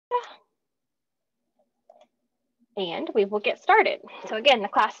and we will get started. So again, the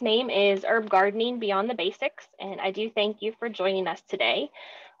class name is Herb Gardening Beyond the Basics, and I do thank you for joining us today.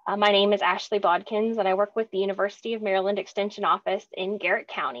 My name is Ashley Bodkins, and I work with the University of Maryland Extension Office in Garrett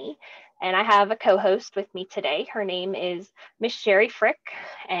County. And I have a co-host with me today. Her name is Miss Sherry Frick,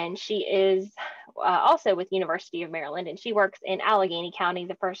 and she is also with University of Maryland, and she works in Allegheny County,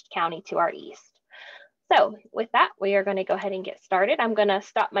 the first county to our east. So with that, we are going to go ahead and get started. I'm going to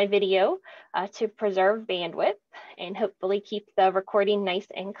stop my video to preserve bandwidth and hopefully keep the recording nice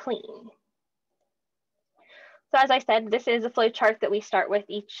and clean. So as I said, this is a flow chart that we start with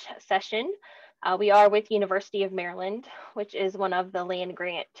each session. We are with University of Maryland, which is one of the land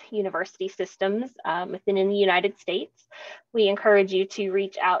grant university systems within the United States. We encourage you to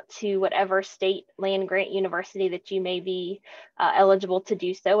reach out to whatever state land grant university that you may be eligible to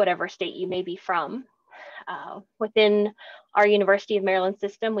do so, whatever state you may be from. Within our University of Maryland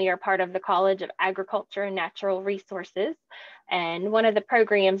system, we are part of the College of Agriculture and Natural Resources. And one of the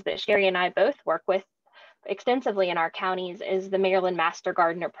programs that Sherry and I both work with extensively in our counties is the Maryland Master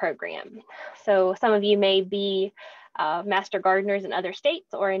Gardener Program. So some of you may be Master Gardeners in other states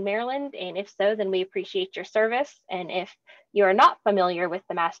or in Maryland, and if so, then we appreciate your service. And if you are not familiar with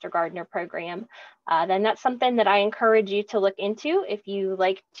the Master Gardener Program, then that's something that I encourage you to look into. If you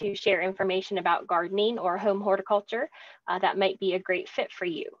like to share information about gardening or home horticulture, that might be a great fit for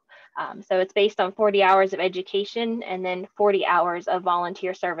you. So it's based on 40 hours of education and then 40 hours of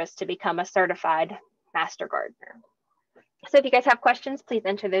volunteer service to become a certified Master Gardener. So if you guys have questions, please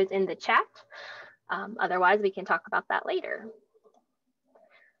enter those in the chat. Otherwise, we can talk about that later.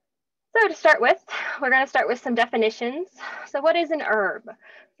 So to start with, we're going to start with some definitions. So what is an herb?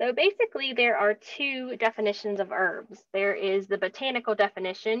 So basically, there are two definitions of herbs. There is the botanical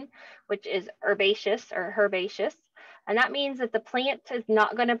definition, which is herbaceous or herbaceous. And that means that the plant is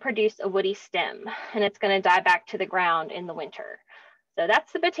not going to produce a woody stem, and it's going to die back to the ground in the winter. So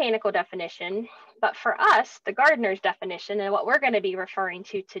that's the botanical definition. But for us, the gardener's definition, and what we're going to be referring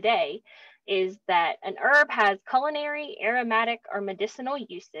to today, is that an herb has culinary, aromatic, or medicinal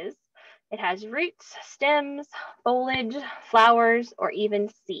uses. It has roots, stems, foliage, flowers, or even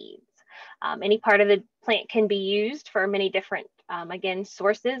seeds. Any part of the plant can be used for many different, again,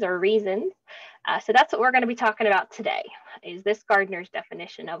 sources or reasons. So that's what we're going to be talking about today, is this gardener's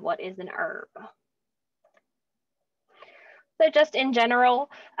definition of what is an herb. So just in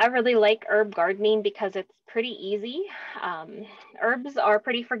general, I really like herb gardening because it's pretty easy. Herbs are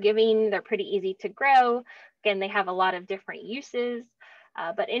pretty forgiving. They're pretty easy to grow. Again, they have a lot of different uses.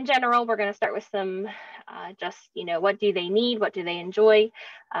 But in general, we're going to start with some what do they need? What do they enjoy?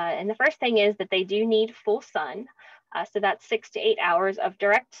 And the first thing is that they do need full sun. So that's 6 to 8 hours of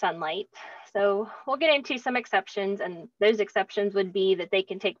direct sunlight. So we'll get into some exceptions, and those exceptions would be that they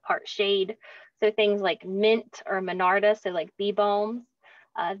can take part shade. So things like mint or monarda, so like bee balms,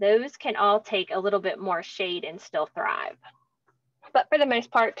 those can all take a little bit more shade and still thrive. But for the most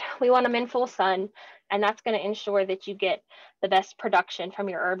part, we want them in full sun, and that's going to ensure that you get the best production from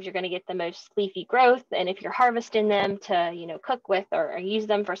your herbs. You're going to get the most leafy growth, and if you're harvesting them to cook with or use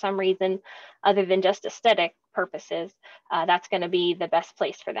them for some reason other than just aesthetic purposes, that's going to be the best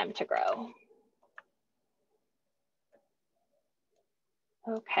place for them to grow.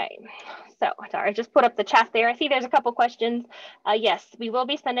 Okay, so sorry, I just put up the chat there. I see there's a couple questions. Yes, we will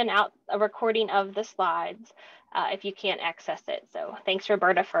be sending out a recording of the slides if you can't access it. So thanks,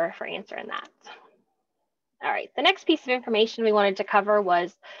 Roberta, for answering that. All right, the next piece of information we wanted to cover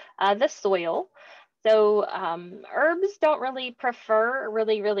was the soil. So herbs don't really prefer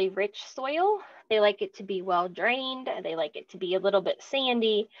really rich soil. They like it to be well drained. They like it to be a little bit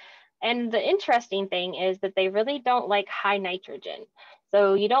sandy. And the interesting thing is that they really don't like high nitrogen.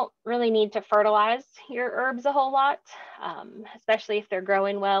 So you don't really need to fertilize your herbs a whole lot, especially if they're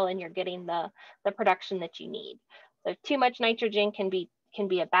growing well and you're getting the production that you need. So too much nitrogen can be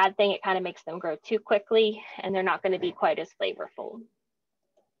a bad thing. It kind of makes them grow too quickly, and they're not going to be quite as flavorful.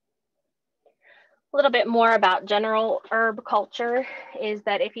 A little bit more about general herb culture is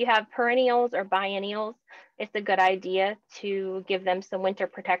that if you have perennials or biennials, it's a good idea to give them some winter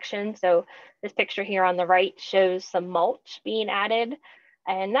protection. So this picture here on the right shows some mulch being added,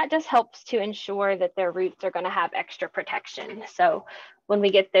 and that just helps to ensure that their roots are going to have extra protection. So when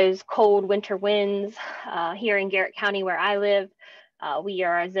we get those cold winter winds here in Garrett County where I live, we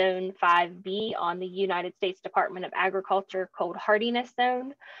are a Zone 5B on the United States Department of Agriculture cold hardiness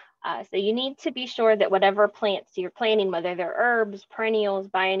zone. So you need to be sure that whatever plants you're planting, whether they're herbs, perennials,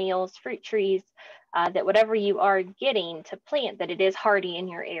 biennials, fruit trees, that whatever you are getting to plant, that it is hardy in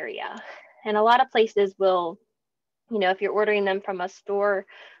your area. And a lot of places will, if you're ordering them from a store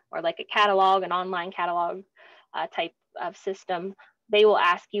or like a catalog, an online catalog, type of system, they will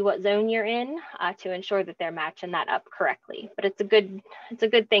ask you what zone you're in to ensure that they're matching that up correctly. But it's a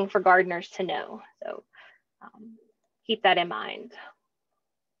good thing for gardeners to know. So keep that in mind.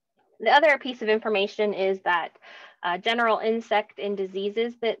 The other piece of information is that general insect and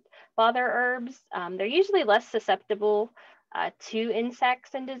diseases that bother herbs, they're usually less susceptible to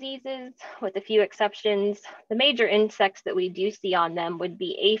insects and diseases, with a few exceptions. The major insects that we do see on them would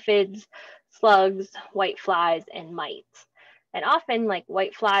be aphids, slugs, white flies, and mites. And often, like,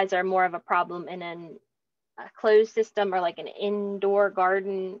 white flies are more of a problem in a closed system, or like an indoor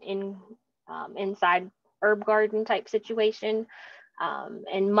garden, inside herb garden type situation.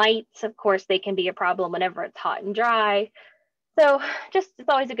 And mites, of course, they can be a problem whenever it's hot and dry. So it's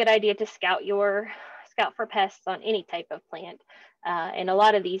always a good idea to scout for pests on any type of plant. And a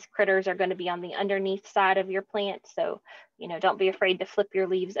lot of these critters are going to be on the underneath side of your plant. So, don't be afraid to flip your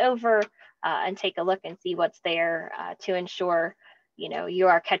leaves over and take a look and see what's there to ensure, you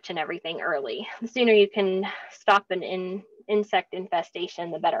are catching everything early. The sooner you can stop an insect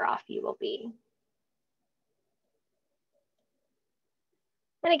infestation, the better off you will be.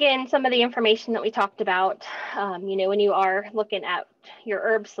 And again, some of the information that we talked about, when you are looking at your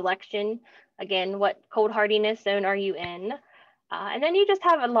herb selection, again, what cold hardiness zone are you in? And then you just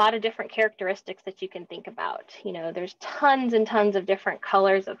have a lot of different characteristics that you can think about. There's tons and tons of different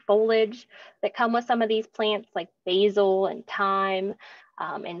colors of foliage that come with some of these plants, like basil and thyme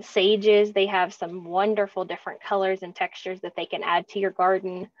and sages. They have some wonderful different colors and textures that they can add to your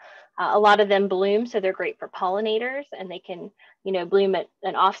garden. A lot of them bloom, so they're great for pollinators, and they can, bloom at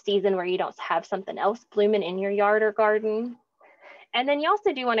an off season where you don't have something else blooming in your yard or garden. And then you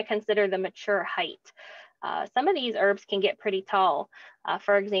also do want to consider the mature height. Some of these herbs can get pretty tall.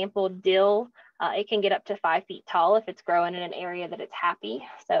 For example, dill, it can get up to 5 feet tall if it's growing in an area that it's happy.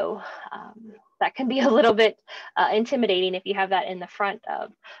 So that can be a little bit intimidating if you have that in the front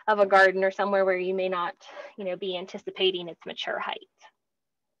of a garden or somewhere where you may not, be anticipating its mature height.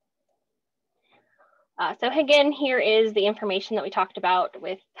 So again, here is the information that we talked about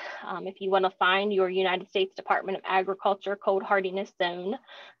with if you want to find your United States Department of Agriculture cold hardiness zone,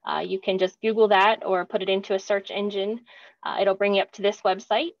 you can just Google that or put it into a search engine. It'll bring you up to this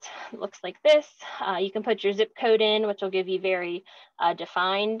website. It looks like this. You can put your zip code in, which will give you very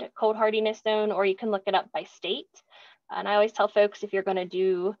defined cold hardiness zone, or you can look it up by state. And I always tell folks, if you're going to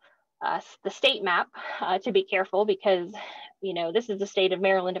do the state map, to be careful, because this is the state of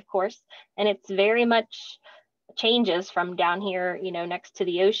Maryland, of course, and it's very much changes from down here, next to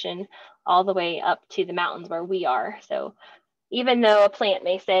the ocean, all the way up to the mountains where we are. So even though a plant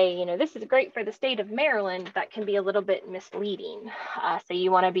may say, this is great for the state of Maryland, that can be a little bit misleading. So you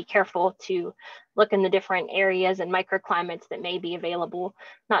want to be careful to look in the different areas and microclimates that may be available,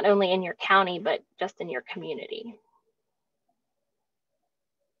 not only in your county, but just in your community.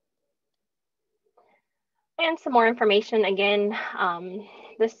 And some more information. Again,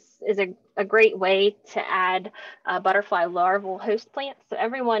 this is a great way to add butterfly larval host plants. So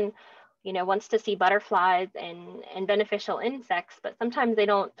everyone, wants to see butterflies and beneficial insects, but sometimes they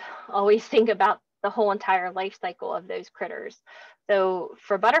don't always think about the whole entire life cycle of those critters. So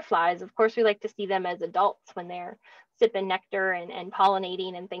for butterflies, of course, we like to see them as adults when they're sipping nectar and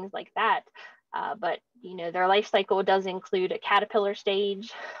pollinating and things like that. But their life cycle does include a caterpillar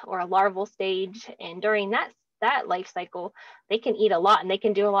stage or a larval stage, and during that life cycle, they can eat a lot and they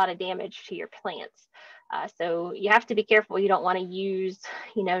can do a lot of damage to your plants. So you have to be careful. You don't want to use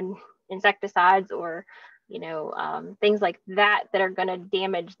insecticides or things like that are going to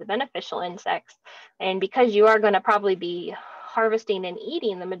damage the beneficial insects. And because you are going to probably be harvesting and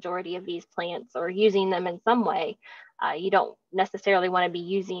eating the majority of these plants or using them in some way, you don't necessarily want to be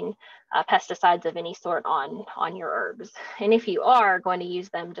using pesticides of any sort on your herbs. And if you are going to use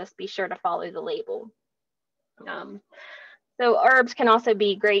them, just be sure to follow the label. So herbs can also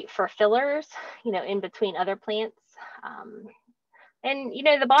be great for fillers, in between other plants. And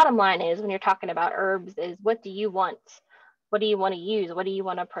the bottom line is, when you're talking about herbs, is what do you want? What do you want to use? What do you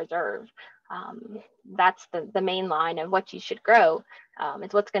want to preserve? That's the main line of what you should grow.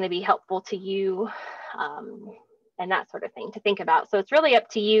 It's what's going to be helpful to you, and that sort of thing to think about. So it's really up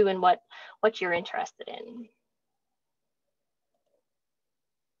to you and what you're interested in.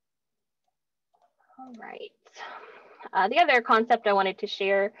 All right. The other concept I wanted to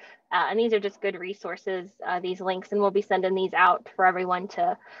share, and these are just good resources, these links, and we'll be sending these out for everyone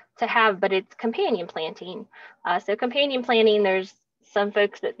to have, but it's companion planting. So companion planting, there's some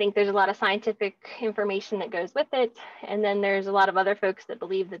folks that think there's a lot of scientific information that goes with it. And then there's a lot of other folks that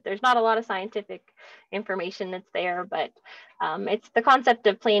believe that there's not a lot of scientific information that's there, but it's the concept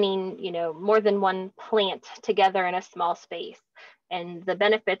of planting, more than one plant together in a small space. And the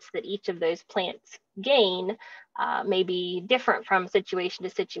benefits that each of those plants gain may be different from situation to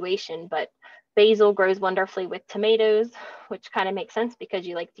situation, but basil grows wonderfully with tomatoes, which kind of makes sense because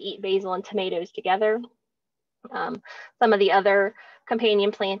you like to eat basil and tomatoes together. Some of the other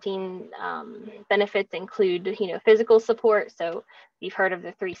companion planting benefits include, physical support. So you've heard of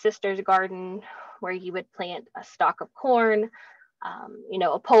the Three Sisters garden, where you would plant a stalk of corn,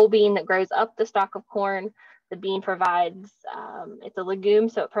 a pole bean that grows up the stalk of corn. The bean provides, it's a legume,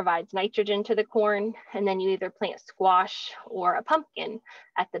 so it provides nitrogen to the corn. And then you either plant squash or a pumpkin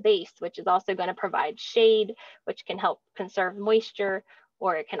at the base, which is also going to provide shade, which can help conserve moisture,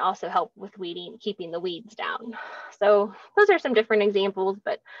 or it can also help with weeding, keeping the weeds down. So those are some different examples,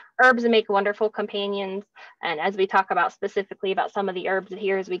 but herbs make wonderful companions. And as we talk about specifically about some of the herbs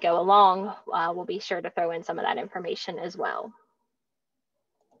here as we go along, we'll be sure to throw in some of that information as well.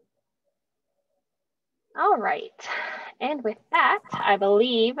 All right, and with that, I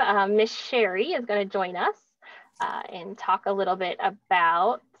believe Miss Sherry is going to join us and talk a little bit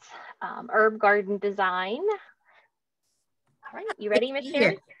about herb garden design. All right, you ready, Miss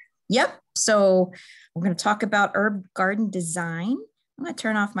Sherry? Yep, so we're going to talk about herb garden design. I'm going to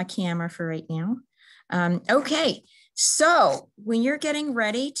turn off my camera for right now. Okay, so when you're getting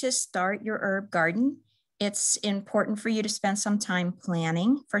ready to start your herb garden, it's important for you to spend some time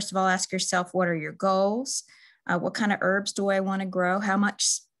planning. First of all, ask yourself, what are your goals? What kind of herbs do I want to grow? How much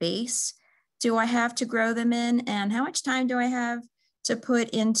space do I have to grow them in? And how much time do I have to put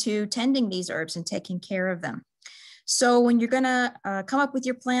into tending these herbs and taking care of them? So when you're going to come up with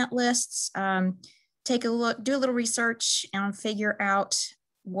your plant lists, take a look, do a little research and figure out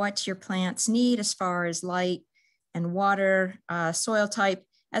what your plants need as far as light and water, soil type.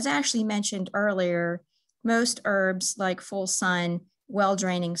 As I actually mentioned earlier, most herbs like full sun,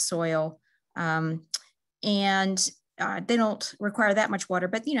 well-draining soil, and they don't require that much water,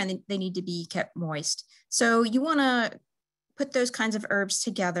 but they need to be kept moist. So you want to put those kinds of herbs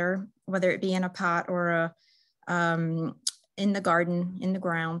together, whether it be in a pot or in the garden, in the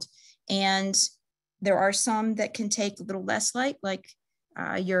ground. And there are some that can take a little less light, like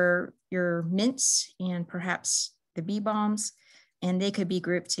your mints and perhaps the bee balms, and they could be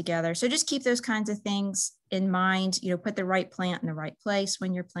grouped together. So just keep those kinds of things in mind, put the right plant in the right place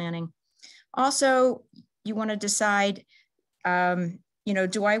when you're planting. Also, you want to decide, do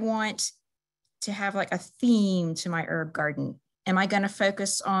I want to have like a theme to my herb garden? Am I going to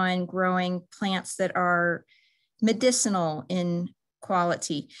focus on growing plants that are medicinal in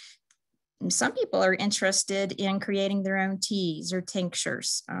quality? Some people are interested in creating their own teas or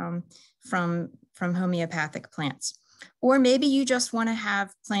tinctures from homeopathic plants. Or maybe you just want to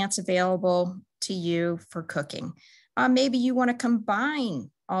have plants available to you for cooking. Maybe you want to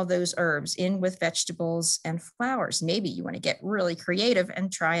combine all those herbs in with vegetables and flowers. Maybe you want to get really creative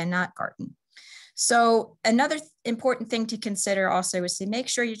and try a nut garden. So another important thing to consider also is to make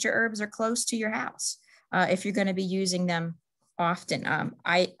sure that your herbs are close to your house if you're going to be using them often.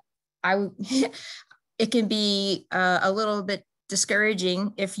 It can be a little bit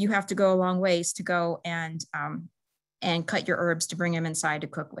discouraging if you have to go a long ways to go and cut your herbs to bring them inside to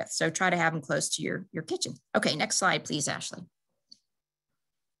cook with. So try to have them close to your kitchen. Okay, next slide, please, Ashley.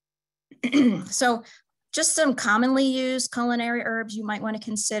 So just some commonly used culinary herbs you might want to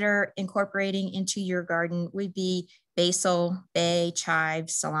consider incorporating into your garden would be basil, bay, chive,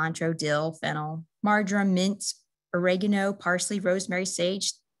 cilantro, dill, fennel, marjoram, mint, oregano, parsley, rosemary,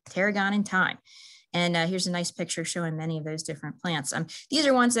 sage, tarragon, and thyme. And here's a nice picture showing many of those different plants. These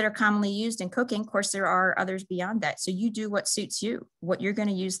are ones that are commonly used in cooking. Of course, there are others beyond that. So you do what suits you, what you're going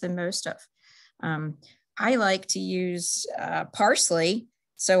to use the most of. I like to use parsley.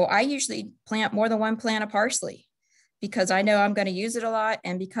 So I usually plant more than one plant of parsley because I know I'm going to use it a lot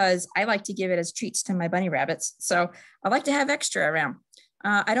and because I like to give it as treats to my bunny rabbits. So I like to have extra around.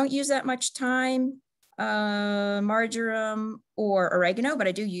 I don't use that much thyme, marjoram, or oregano, but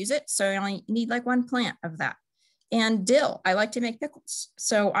I do use it. So I only need like one plant of that. And dill, I like to make pickles.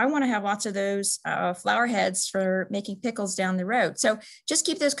 So I want to have lots of those flower heads for making pickles down the road. So just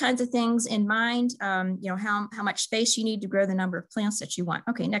keep those kinds of things in mind, how much space you need to grow the number of plants that you want.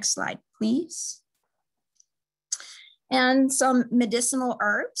 Okay, next slide, please. And some medicinal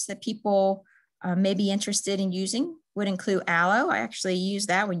herbs that people may be interested in using would include aloe. I actually use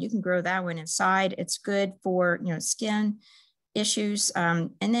that one. You can grow that one inside. It's good for, skin issues.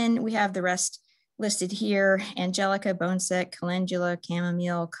 And then we have the rest listed here: angelica, boneset, calendula,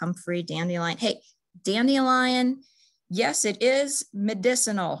 chamomile, comfrey, dandelion. Hey, dandelion, yes, it is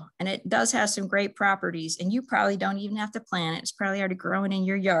medicinal and it does have some great properties, and you probably don't even have to plant it. It's probably already growing in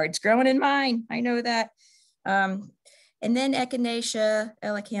your yard. It's growing in mine. I know that. And then echinacea,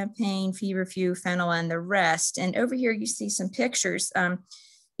 elecampane, feverfew, fennel, and the rest. And over here, you see some pictures.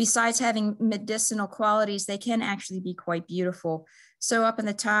 Besides having medicinal qualities, they can actually be quite beautiful. So up in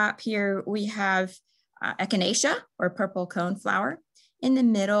the top here, we have echinacea, or purple coneflower. In the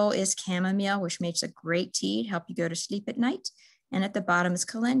middle is chamomile, which makes a great tea to help you go to sleep at night. And at the bottom is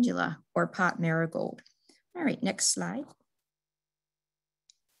calendula, or pot marigold. All right, next slide.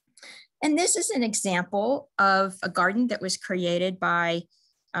 And this is an example of a garden that was created by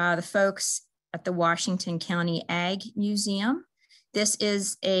the folks at the Washington County Ag Museum. This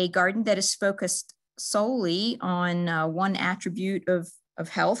is a garden that is focused solely on one attribute of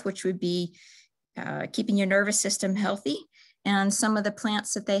health, which would be keeping your nervous system healthy. And some of the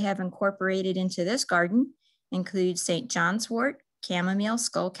plants that they have incorporated into this garden include St. John's wort, chamomile,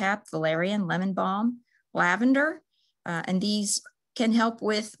 skullcap, valerian, lemon balm, lavender, and these can help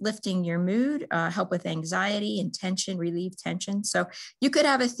with lifting your mood, help with anxiety and tension, relieve tension. So you could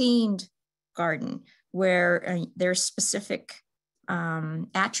have a themed garden where there's specific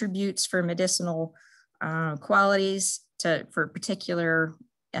attributes for medicinal qualities for particular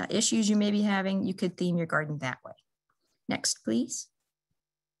issues you may be having. You could theme your garden that way. Next, please.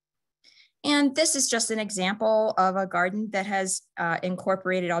 And this is just an example of a garden that has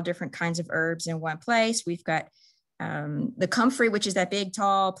incorporated all different kinds of herbs in one place. We've got the comfrey, which is that big,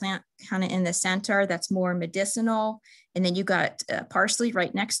 tall plant kind of in the center, that's more medicinal. And then you got parsley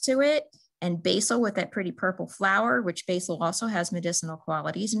right next to it, and basil with that pretty purple flower, which basil also has medicinal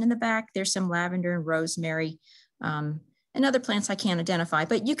qualities. And in the back, there's some lavender and rosemary and other plants I can't identify,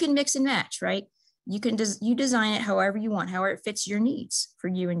 but you can mix and match, right? You design it however you want, however it fits your needs for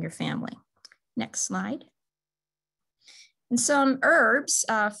you and your family. Next slide. And some herbs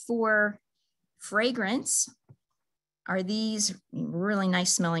for fragrance are these really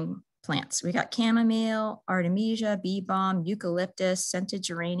nice smelling plants. We got chamomile, artemisia, bee balm, eucalyptus, scented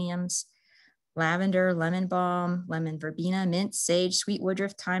geraniums, lavender, lemon balm, lemon verbena, mint, sage, sweet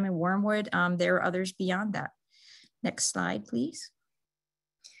woodruff, thyme, and wormwood. There are others beyond that. Next slide, please.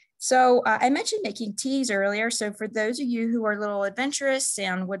 So I mentioned making teas earlier. So for those of you who are a little adventurous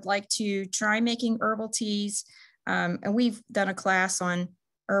and would like to try making herbal teas, and we've done a class on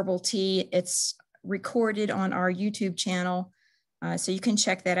herbal tea. It's recorded on our YouTube channel, so you can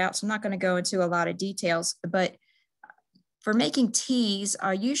check that out. So I'm not going to go into a lot of details, but for making teas,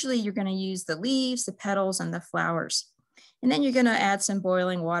 usually you're going to use the leaves, the petals, and the flowers. And then you're going to add some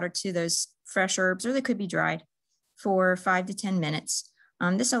boiling water to those fresh herbs, or they could be dried, for 5 to 10 minutes.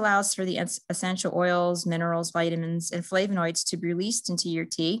 This allows for the essential oils, minerals, vitamins, and flavonoids to be released into your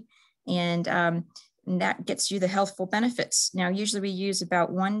tea. And that gets you the healthful benefits. Now, usually we use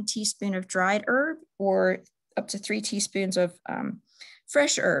about 1 teaspoon of dried herb or up to 3 teaspoons of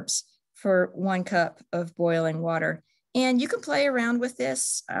fresh herbs for 1 cup of boiling water. And you can play around with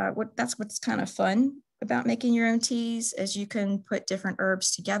this. That's what's kind of fun about making your own teas, is you can put different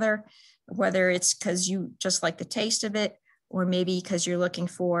herbs together, whether it's because you just like the taste of it, or maybe because you're looking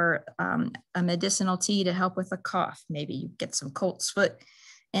for a medicinal tea to help with a cough. Maybe you get some colt's foot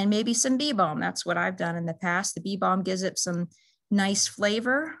and maybe some bee balm. That's what I've done in the past. The bee balm gives it some nice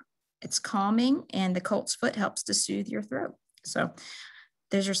flavor. It's calming, and the colt's foot helps to soothe your throat. So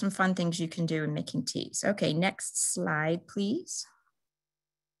those are some fun things you can do in making teas. Okay, next slide, please.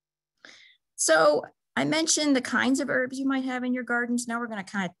 So I mentioned the kinds of herbs you might have in your gardens. Now we're going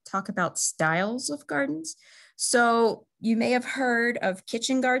to kind of talk about styles of gardens. So you may have heard of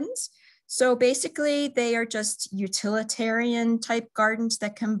kitchen gardens. So basically they are just utilitarian type gardens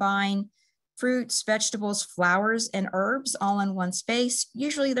that combine fruits, vegetables, flowers, and herbs all in one space.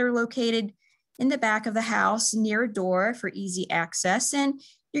 Usually they're located in the back of the house near a door for easy access. And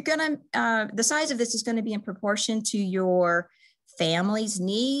you're gonna, the size of this is gonna be in proportion to your family's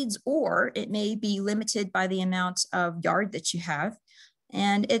needs, or it may be limited by the amount of yard that you have.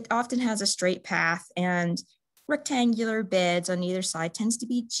 And it often has a straight path and rectangular beds on either side, tends to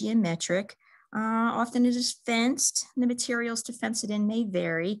be geometric. Often it is fenced. The materials to fence it in may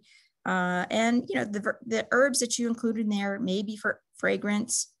vary. And you know, the herbs that you include in there may be for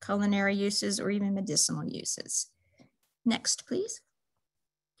fragrance, culinary uses, or even medicinal uses. Next, please.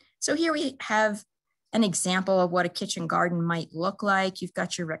 So here we have an example of what a kitchen garden might look like. You've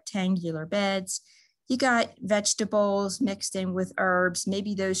got your rectangular beds. You got vegetables mixed in with herbs,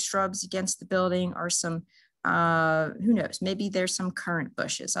 maybe those shrubs against the building or some who knows, maybe there's some currant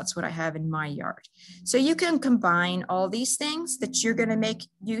bushes. That's what I have in my yard. So you can combine all these things that you're going to make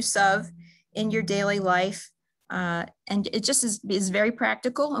use of in your daily life. And it just is very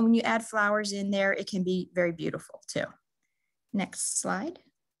practical. And when you add flowers in there, it can be very beautiful too. Next slide.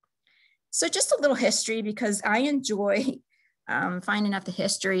 So just a little history, because I enjoy finding out the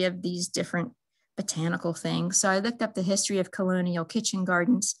history of these different botanical things. So I looked up the history of colonial kitchen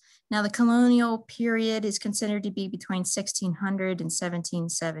gardens. Now the colonial period is considered to be between 1600 and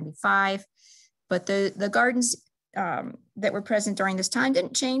 1775, but the gardens that were present during this time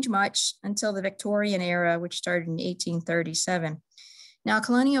didn't change much until the Victorian era, which started in 1837. Now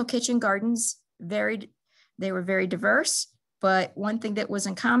colonial kitchen gardens varied, they were very diverse, but one thing that was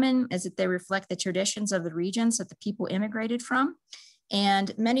in common is that they reflect the traditions of the regions that the people immigrated from.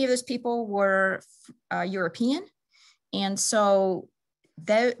 And many of those people were European. And so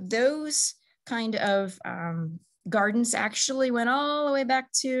those kind of gardens actually went all the way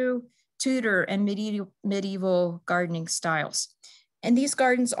back to Tudor and medieval gardening styles. And these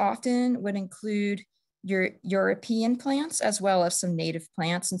gardens often would include your European plants as well as some native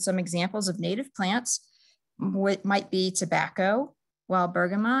plants. And some examples of native plants might be tobacco, wild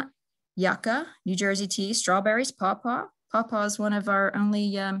bergamot, yucca, New Jersey tea, strawberries, pawpaw. Pawpaw is one of our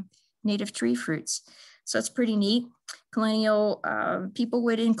only native tree fruits. So it's pretty neat. Colonial people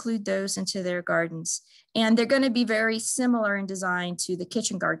would include those into their gardens. And they're going to be very similar in design to the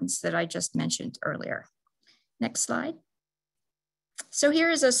kitchen gardens that I just mentioned earlier. Next slide. So here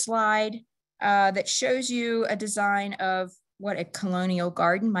is a slide that shows you a design of what a colonial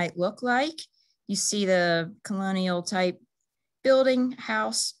garden might look like. You see the colonial type building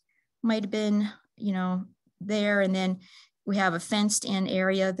house might have been, you know, there. And then we have a fenced in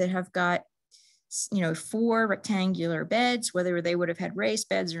area that have got, you know, 4 rectangular beds, whether they would have had raised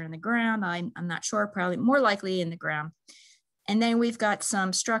beds or in the ground. I'm not sure, probably more likely in the ground. And then we've got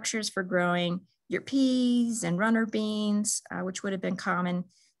some structures for growing your peas and runner beans, which would have been common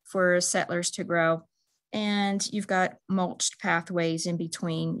for settlers to grow. And you've got mulched pathways in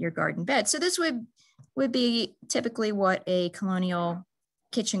between your garden beds. So this would be typically what a colonial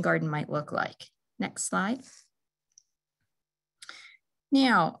kitchen garden might look like. Next slide.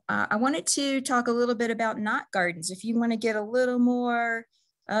 Now, I wanted to talk a little bit about knot gardens. If you want to get a little more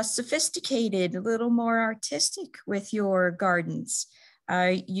sophisticated, a little more artistic with your gardens,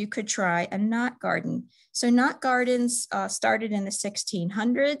 you could try a knot garden. So knot gardens started in the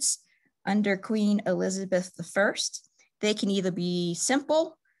 1600s under Queen Elizabeth I. They can either be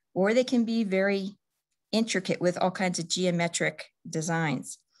simple or they can be very intricate with all kinds of geometric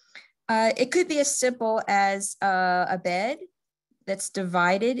designs. It could be as simple as a bed that's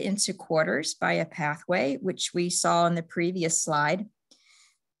divided into quarters by a pathway, which we saw in the previous slide.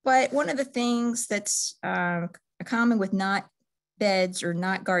 But one of the things that's common with knot beds or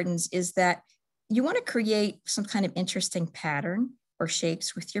knot gardens is that you want to create some kind of interesting pattern or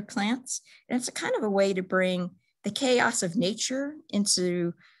shapes with your plants. And it's a kind of a way to bring the chaos of nature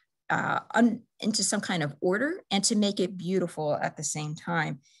into some kind of order and to make it beautiful at the same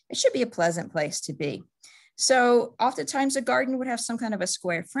time. It should be a pleasant place to be. So oftentimes a garden would have some kind of a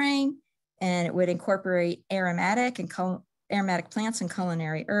square frame, and it would incorporate aromatic plants and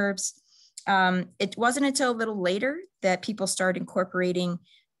culinary herbs. It wasn't until a little later that people started incorporating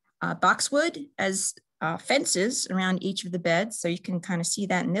boxwood as fences around each of the beds. So you can kind of see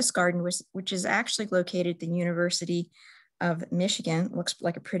that in this garden, which is actually located at the University of Michigan. It looks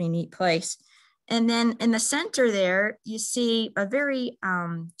like a pretty neat place. And then in the center there, you see a very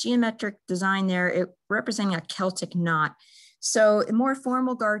geometric design there, representing a Celtic knot. So more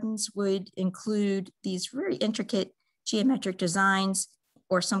formal gardens would include these very intricate geometric designs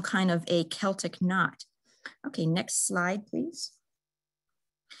or some kind of a Celtic knot. Okay, next slide, please.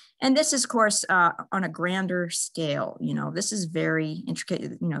 And this is, of course, on a grander scale. You know, this is very intricate.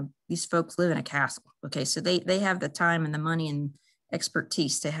 You know, these folks live in a castle. Okay, so they have the time and the money and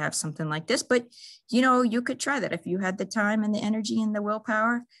expertise to have something like this. But, you know, you could try that if you had the time and the energy and the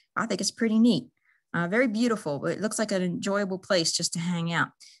willpower. I think it's pretty neat. Very beautiful, but it looks like an enjoyable place just to hang out.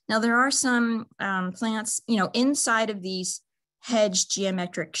 Now, there are some plants, you know, inside of these hedged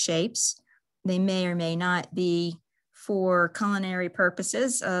geometric shapes. They may or may not be for culinary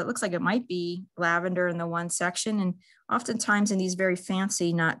purposes. It looks like it might be lavender in the one section. And oftentimes in these very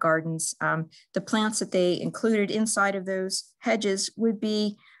fancy knot gardens, the plants that they included inside of those hedges would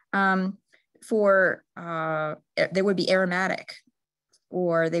be they would be aromatic,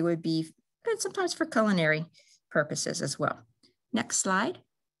 or they would be sometimes for culinary purposes as well. Next slide.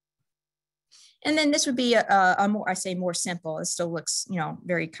 And then this would be a more, I say more simple. It still looks, you know,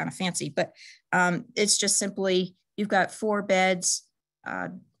 very kind of fancy, but it's just simply, you've got 4 beds,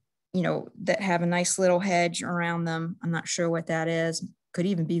 you know, that have a nice little hedge around them. I'm not sure what that is. Could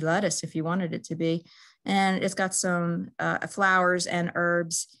even be lettuce if you wanted it to be. And it's got some flowers and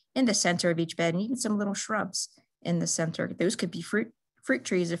herbs in the center of each bed, and even some little shrubs in the center. Those could be fruit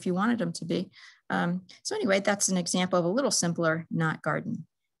trees if you wanted them to be. So anyway, that's an example of a little simpler knot garden.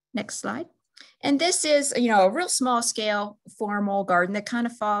 Next slide. And this is, you know, a real small scale formal garden that kind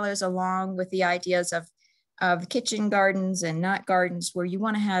of follows along with the ideas of kitchen gardens and knot gardens, where you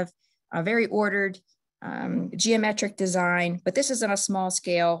want to have a very ordered geometric design, but this is on a small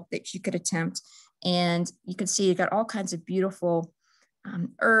scale that you could attempt. And you can see you've got all kinds of beautiful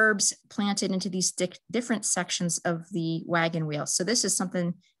herbs planted into these different sections of the wagon wheel. So this is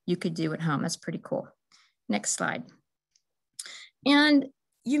something you could do at home. That's pretty cool. Next slide. And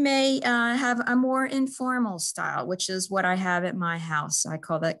you may have a more informal style, which is what I have at my house. I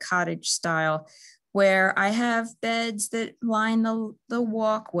call that cottage style, where I have beds that line the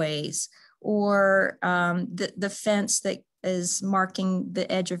walkways, or the fence that is marking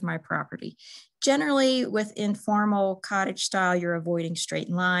the edge of my property. Generally, with informal cottage style, you're avoiding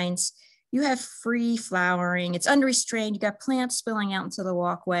straight lines. You have free flowering. It's unrestrained. You got plants spilling out into the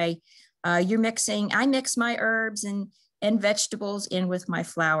walkway. I mix my herbs and vegetables in with my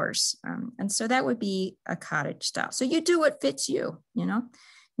flowers. And so that would be a cottage style. So you do what fits you, you know.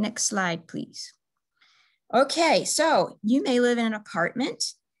 Next slide, please. Okay, so you may live in an apartment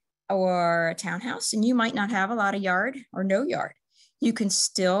or a townhouse, and you might not have a lot of yard or no yard. You can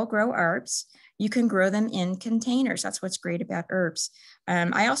still grow herbs. You can grow them in containers. That's what's great about herbs.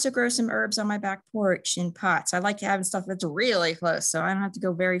 I also grow some herbs on my back porch in pots. I like having stuff that's really close, so I don't have to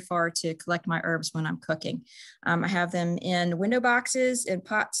go very far to collect my herbs when I'm cooking. I have them in window boxes, in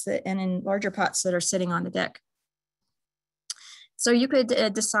pots, and in larger pots that are sitting on the deck. So you could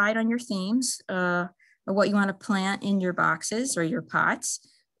decide on your themes, what you want to plant in your boxes or your pots.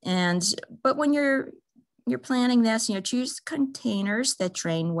 But when you're planning this, you know, choose containers that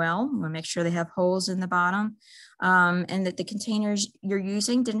drain well. You want to make sure they have holes in the bottom, and that the containers you're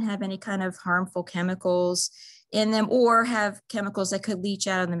using didn't have any kind of harmful chemicals in them, or have chemicals that could leach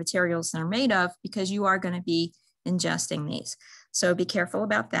out of the materials they're made of, because you are going to be ingesting these. So be careful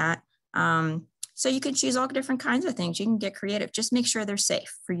about that. So you can choose all different kinds of things. You can get creative. Just make sure they're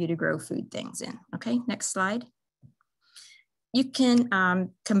safe for you to grow food things in. Okay, next slide. You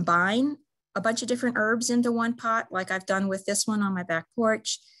can combine a bunch of different herbs into one pot, like I've done with this one on my back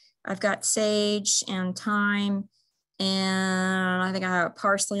porch. I've got sage and thyme, and I think I have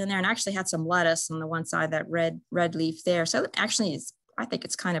parsley in there, and I actually had some lettuce on the one side, that red leaf there. So actually, I think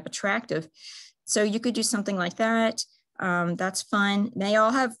it's kind of attractive. So you could do something like that. That's fun. They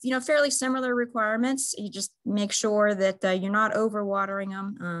all have, you know, fairly similar requirements. You just make sure that you're not overwatering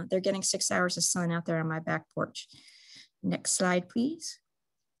them. They're getting 6 hours of sun out there on my back porch. Next slide, please.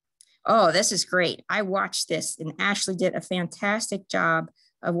 Oh, this is great. I watched this, and Ashley did a fantastic job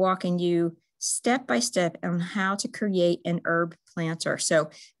of walking you step by step on how to create an herb planter. So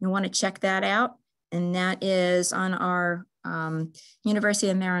you want to check that out. And that is on our University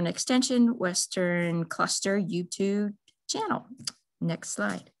of Maryland Extension Western Cluster YouTube channel. Next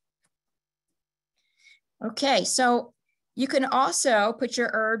slide. Okay, so you can also put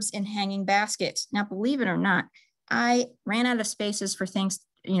your herbs in hanging baskets. Now, believe it or not, I ran out of spaces for things,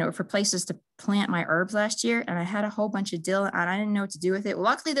 you know, for places to plant my herbs last year, and I had a whole bunch of dill, and I didn't know what to do with it.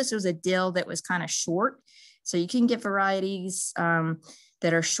 Luckily, this was a dill that was kind of short, so you can get varieties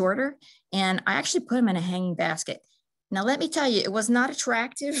that are shorter, and I actually put them in a hanging basket. Now, let me tell you, it was not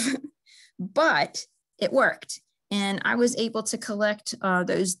attractive, but it worked. And I was able to collect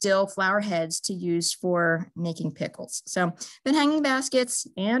those dill flower heads to use for making pickles. So the hanging baskets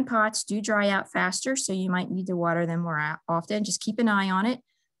and pots do dry out faster, so you might need to water them more often. Just keep an eye on it.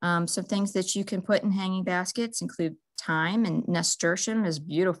 Some things that you can put in hanging baskets include thyme, and nasturtium is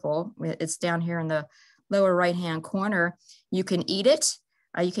beautiful. It's down here in the lower right-hand corner. You can eat it.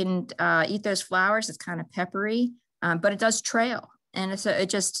 You can eat those flowers. It's kind of peppery, but it does trail. And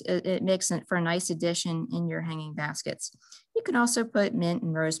it makes it for a nice addition in your hanging baskets. You can also put mint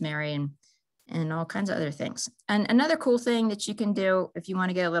and rosemary and all kinds of other things. And another cool thing that you can do if you want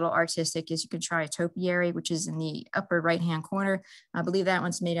to get a little artistic is you can try a topiary, which is in the upper right-hand corner. I believe that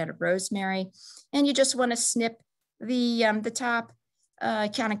one's made out of rosemary. And you just want to snip the top,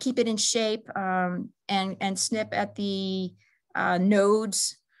 kind of keep it in shape, and snip at the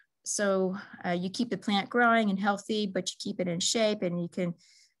nodes. So you keep the plant growing and healthy, but you keep it in shape, and you can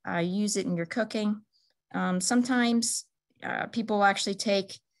use it in your cooking. Sometimes people actually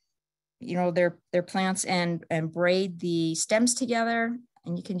take their plants and braid the stems together.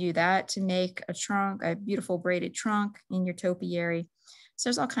 And you can do that to make a beautiful braided trunk in your topiary. So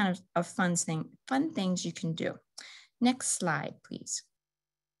there's all kinds of fun things you can do. Next slide, please.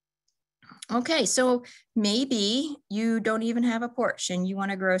 Okay, so maybe you don't even have a porch and you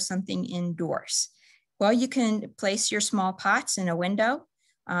want to grow something indoors. Well, you can place your small pots in a window.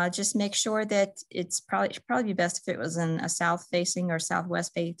 Just make sure that it's probably be best if it was in a south facing or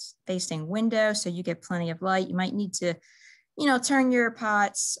southwest facing window, so you get plenty of light. You might need to, turn your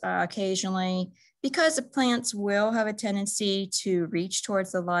pots occasionally, because the plants will have a tendency to reach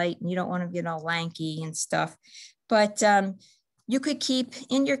towards the light, and you don't want to get all lanky and stuff. But you could keep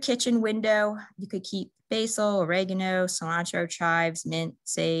in your kitchen window, you could keep basil, oregano, cilantro, chives, mint,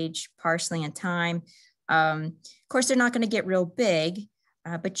 sage, parsley, and thyme. Of course, they're not going to get real big,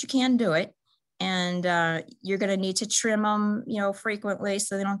 but you can do it. And you're going to need to trim them, frequently,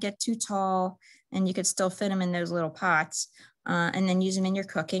 so they don't get too tall, and you could still fit them in those little pots, and then use them in your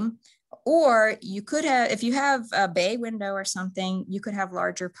cooking. Or you could have, if you have a bay window or something, you could have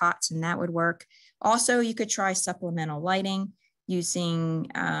larger pots, and that would work. Also, you could try supplemental lighting using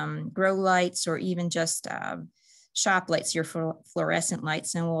grow lights, or even just shop lights, your fluorescent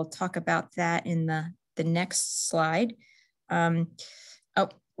lights. And we'll talk about that in the next slide. We're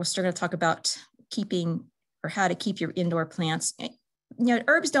still going to talk about how to keep your indoor plants.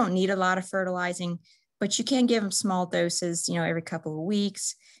 Herbs don't need a lot of fertilizing, but you can give them small doses, every couple of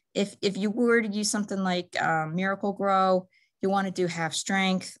weeks. If you were to use something like Miracle-Gro, you want to do half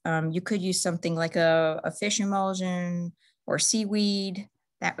strength. You could use something like a fish emulsion or seaweed.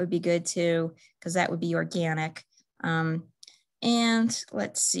 That would be good too, because that would be organic. And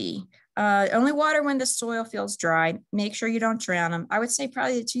let's see. Only water when the soil feels dry. Make sure you don't drown them. I would say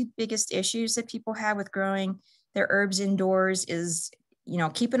probably the two biggest issues that people have with growing their herbs indoors is,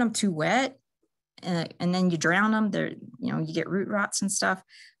 keeping them too wet, and then you drown them. You get root rots and stuff,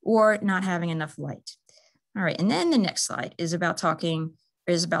 or not having enough light. All right, and then the next slide is about how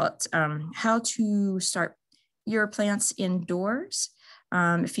to start your plants indoors.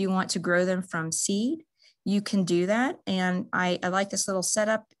 If you want to grow them from seed, you can do that. And I like this little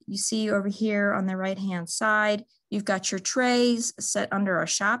setup you see over here on the right-hand side. You've got your trays set under a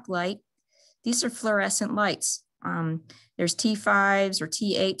shop light. These are fluorescent lights. There's T5s or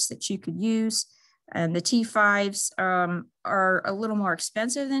T8s that you could use. And the T5s are a little more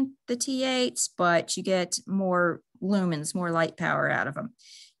expensive than the T8s, but you get more lumens, more light power out of them.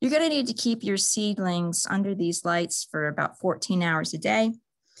 You're going to need to keep your seedlings under these lights for about 14 hours a day.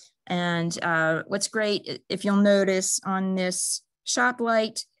 And what's great, if you'll notice on this shop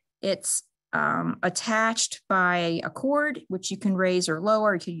light, it's attached by a cord, which you can raise or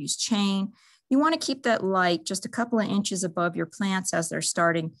lower. You could use chain. You want to keep that light just a couple of inches above your plants as they're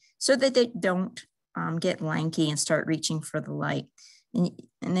starting, so that they don't get lanky and start reaching for the light. And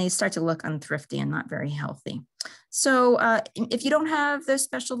they start to look unthrifty and not very healthy. So if you don't have those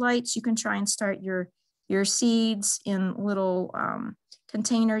special lights, you can try and start your seeds in little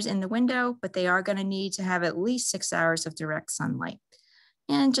containers in the window, but they are going to need to have at least 6 hours of direct sunlight.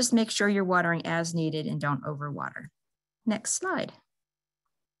 And just make sure you're watering as needed and don't overwater. Next slide.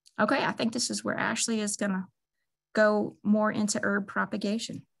 Okay, I think this is where Ashley is going to go more into herb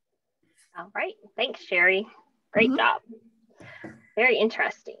propagation. All right, thanks, Sherry. Great job. Very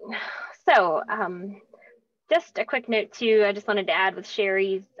interesting. So just a quick note too, I just wanted to add with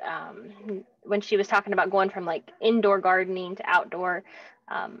Sherry's, when she was talking about going from like indoor gardening to outdoor,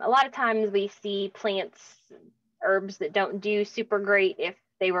 a lot of times we see herbs that don't do super great if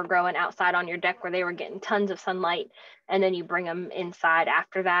they were growing outside on your deck where they were getting tons of sunlight, and then you bring them inside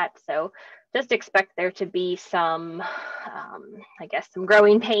after that. So just expect there to be some, some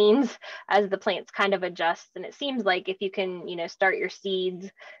growing pains as the plants kind of adjust. And it seems like if you can, start your seeds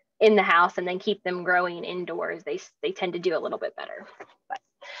in the house and then keep them growing indoors, they tend to do a little bit better. But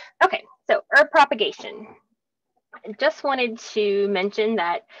okay, so herb propagation. I just wanted to mention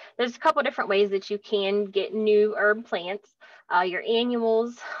that there's a couple different ways that you can get new herb plants. Your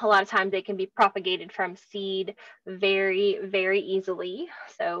annuals, a lot of times they can be propagated from seed very, very easily.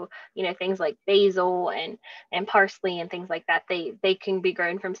 So, things like basil and parsley and things like that, they can be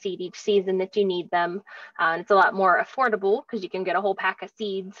grown from seed each season that you need them. It's a lot more affordable because you can get a whole pack of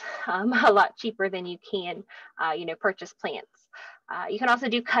seeds a lot cheaper than you can, purchase plants. You can also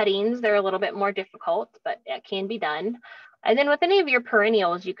do cuttings. They're a little bit more difficult, but it can be done. And then with any of your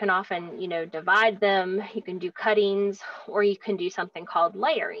perennials, you can often, divide them. You can do cuttings, or you can do something called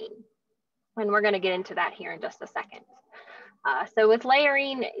layering. And we're going to get into that here in just a second. So with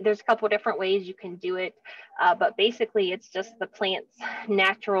layering, there's a couple different ways you can do it, but basically it's just the plant's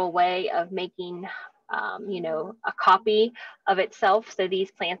natural way of making, a copy of itself. So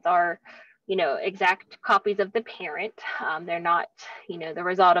these plants are, exact copies of the parent. They're not, the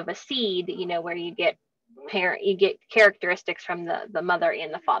result of a seed, where you get characteristics from the mother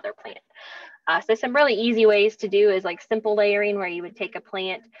and the father plant. So some really easy ways to do is like simple layering, where you would take a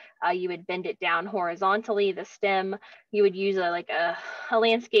plant, you would bend it down horizontally, the stem, you would use a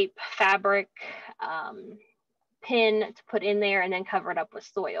landscape fabric pin to put in there and then cover it up with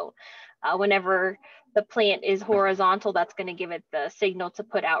soil. Whenever the plant is horizontal, that's going to give it the signal to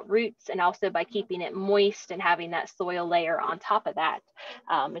put out roots, and also by keeping it moist and having that soil layer on top of that,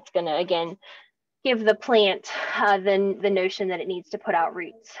 it's going to, again, give the plant then the notion that it needs to put out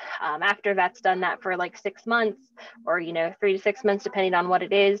roots. After that's done that for like 6 months, or 3 to 6 months, depending on what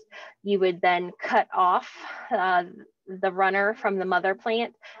it is, you would then cut off the runner from the mother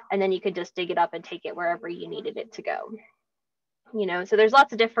plant, and then you could just dig it up and take it wherever you needed it to go. So there's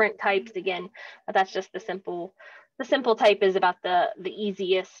lots of different types, again, but that's just the simple type is about the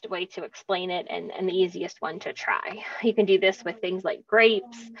easiest way to explain it, and the easiest one to try. You can do this with things like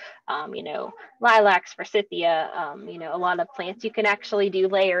grapes, lilacs, forsythia, a lot of plants you can actually do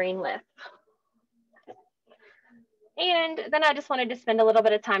layering with. And then I just wanted to spend a little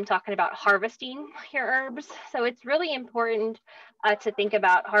bit of time talking about harvesting your herbs. So it's really important to think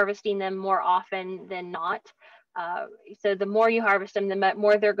about harvesting them more often than not. So the more you harvest them, the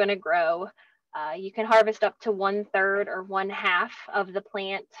more they're going to grow. You can harvest up to 1/3 or 1/2 of the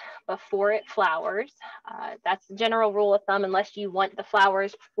plant before it flowers. That's the general rule of thumb, unless you want the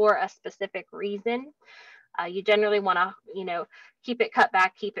flowers for a specific reason. You generally want to, keep it cut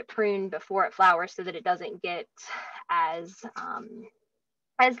back, keep it pruned before it flowers, so that it doesn't get as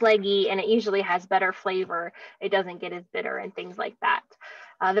leggy, and it usually has better flavor. It doesn't get as bitter and things like that.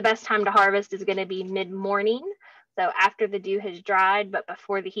 The best time to harvest is going to be mid-morning. So after the dew has dried, but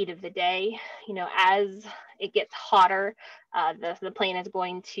before the heat of the day. As it gets hotter, the plant is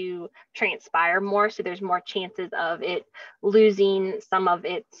going to transpire more. So there's more chances of it losing some of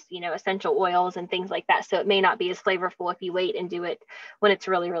its, essential oils and things like that. So it may not be as flavorful if you wait and do it when it's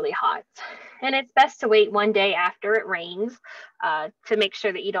really, really hot. And it's best to wait one day after it rains to make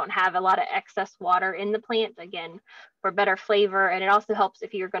sure that you don't have a lot of excess water in the plant, again, for better flavor. And it also helps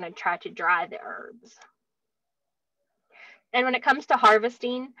if you're going to try to dry the herbs. And when it comes to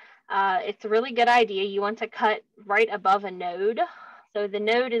harvesting, it's a really good idea. You want to cut right above a node. So the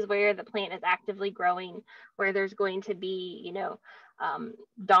node is where the plant is actively growing, where there's going to be,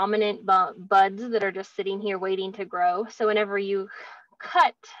 dominant buds that are just sitting here waiting to grow. So whenever you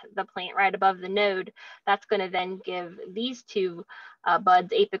cut the plant right above the node, that's going to then give these two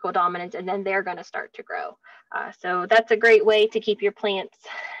buds apical dominance, and then they're going to start to grow. So that's a great way to keep your plants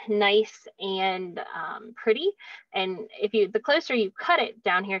nice and pretty. And the closer you cut it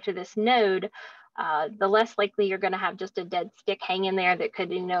down here to this node, the less likely you're going to have just a dead stick hanging there that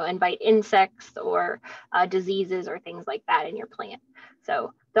could, invite insects or diseases or things like that in your plant.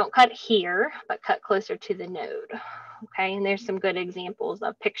 So don't cut here, but cut closer to the node. Okay, and there's some good examples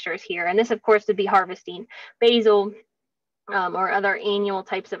of pictures here. And this, of course, would be harvesting basil or other annual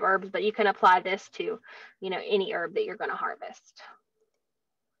types of herbs, but you can apply this to, any herb that you're going to harvest.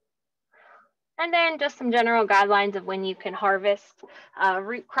 And then just some general guidelines of when you can harvest.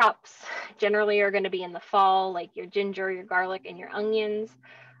 Root crops generally are going to be in the fall, like your ginger, your garlic, and your onions.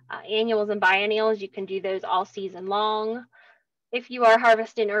 Annuals and biennials, you can do those all season long. If you are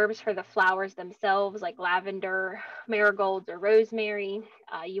harvesting herbs for the flowers themselves, like lavender, marigolds, or rosemary,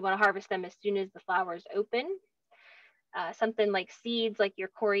 you want to harvest them as soon as the flowers open. Something like seeds, like your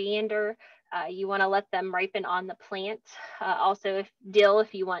coriander, you want to let them ripen on the plant. Also,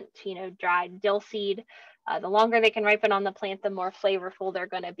 if you want, dried dill seed, the longer they can ripen on the plant, the more flavorful they're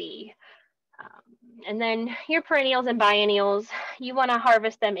going to be. And then your perennials and biennials, you want to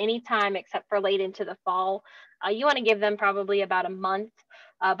harvest them anytime except for late into the fall. You want to give them probably about a month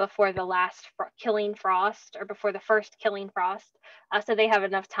before the last killing frost, or before the first killing frost, so they have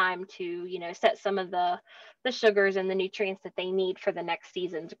enough time to, set some of the sugars and the nutrients that they need for the next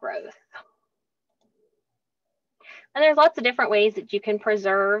season's growth. And there's lots of different ways that you can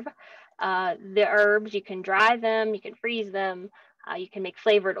preserve the herbs. You can dry them, you can freeze them, you can make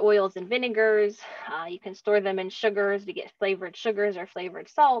flavored oils and vinegars, you can store them in sugars to get flavored sugars or flavored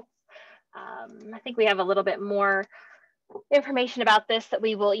salts. I think we have a little bit more information about this that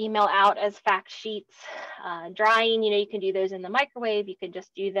we will email out as fact sheets. Drying, you can do those in the microwave. You could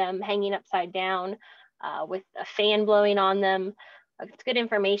just do them hanging upside down with a fan blowing on them. It's good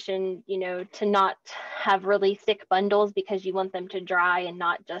information, you know, to not have really thick bundles because you want them to dry and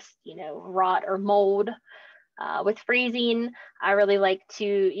not just, you know, rot or mold. With freezing, I really like to,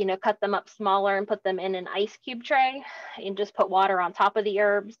 you know, cut them up smaller and put them in an ice cube tray and just put water on top of the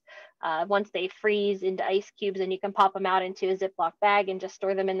herbs. Once they freeze into ice cubes, and you can pop them out into a Ziploc bag and just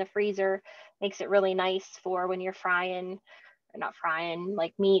store them in the freezer. Makes it really nice for when you're frying, or not frying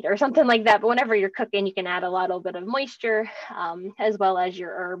like meat or something like that, but whenever you're cooking, you can add a little bit of moisture as well as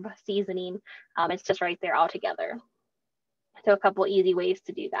your herb seasoning. It's just right there all together. So a couple easy ways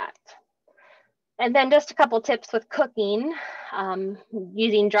to do that. And then just a couple tips with cooking,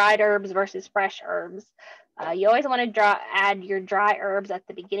 using dried herbs versus fresh herbs. You always want to add your dry herbs at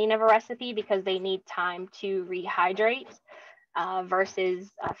the beginning of a recipe because they need time to rehydrate, versus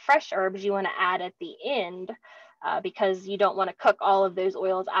fresh herbs you want to add at the end because you don't want to cook all of those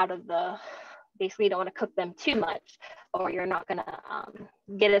oils out of the, basically you don't want to cook them too much or you're not going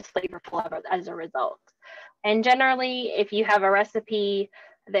to get as flavorful as a result. And generally, if you have a recipe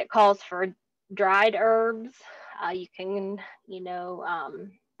that calls for dried herbs, you can, you know,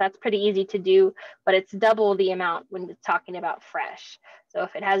 that's pretty easy to do, but it's double the amount when it's talking about fresh. So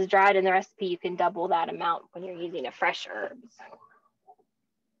if it has dried in the recipe, you can double that amount when you're using a fresh herbs.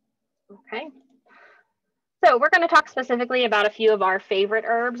 Okay. So we're going to talk specifically about a few of our favorite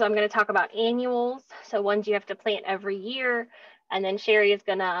herbs. I'm going to talk about annuals, so ones you have to plant every year, and then Sherry is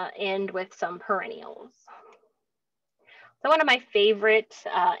going to end with some perennials. So one of my favorite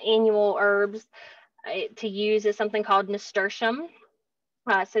annual herbs to use is something called nasturtium.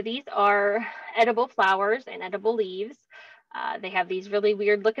 So these are edible flowers and edible leaves. They have these really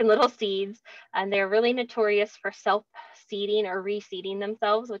weird looking little seeds, and they're really notorious for self-seeding or reseeding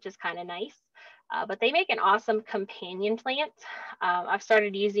themselves, which is kind of nice. But they make an awesome companion plant. I've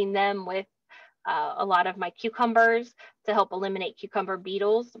started using them with a lot of my cucumbers to help eliminate cucumber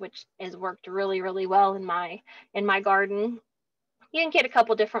beetles, which has worked really, really well in my garden. You can get a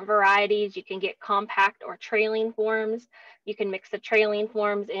couple different varieties. You can get compact or trailing forms. You can mix the trailing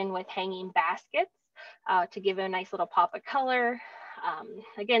forms in with hanging baskets to give it a nice little pop of color.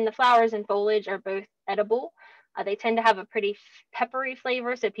 Again, the flowers and foliage are both edible. They tend to have a pretty peppery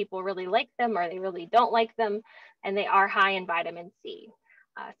flavor, so people really like them or they really don't like them, and they are high in vitamin C.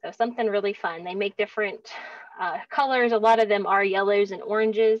 So something really fun. They make different colors. A lot of them are yellows and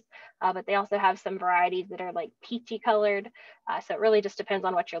oranges, but they also have some varieties that are like peachy colored. So it really just depends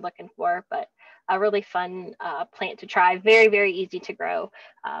on what you're looking for, but a really fun plant to try. Very, very easy to grow.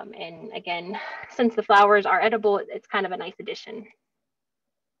 And again, since the flowers are edible, it's kind of a nice addition.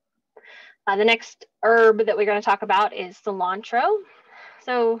 The next herb that we're going to talk about is cilantro.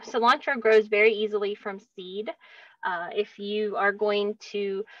 So cilantro grows very easily from seed. If you are going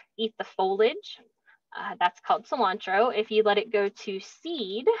to eat the foliage, that's called cilantro. If you let it go to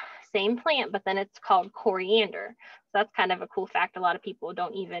seed, same plant, but then it's called coriander. So that's kind of a cool fact. A lot of people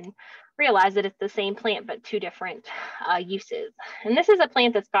don't even realize that it's the same plant, but two different uses. And this is a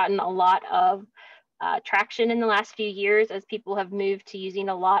plant that's gotten a lot of traction in the last few years as people have moved to using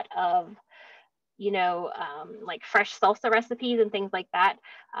a lot of, you know, like fresh salsa recipes and things like that.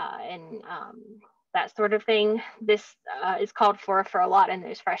 And that sort of thing. This is called for a lot in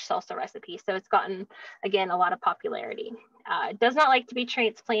those fresh salsa recipes. So it's gotten, again, a lot of popularity. It does not like to be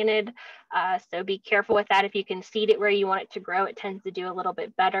transplanted, so be careful with that. If you can seed it where you want it to grow, it tends to do a little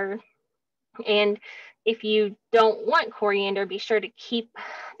bit better. And if you don't want coriander, be sure to keep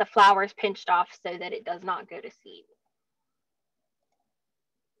the flowers pinched off so that it does not go to seed.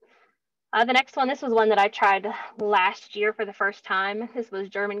 The next one, this was one that I tried last year for the first time. This was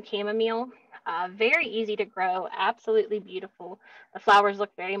German chamomile. Very easy to grow, absolutely beautiful. The flowers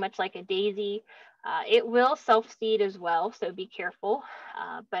look very much like a daisy. It will self-seed as well, so be careful.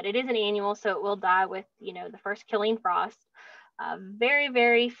 But it is an annual, so it will die with, you know, the first killing frost. Very,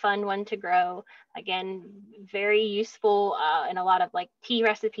 very fun one to grow. Again, very useful in a lot of like tea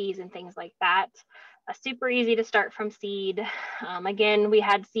recipes and things like that. Super easy to start from seed. Again, we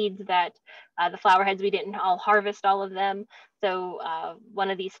had seeds that the flower heads, we didn't all harvest all of them. So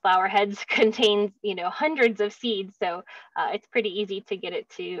one of these flower heads contains, you know, hundreds of seeds. So it's pretty easy to get it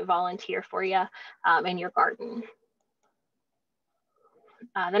to volunteer for you in your garden.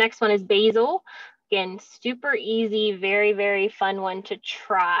 The next one is basil. Again, super easy, very, very fun one to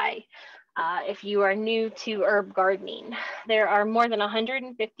try. If you are new to herb gardening, there are more than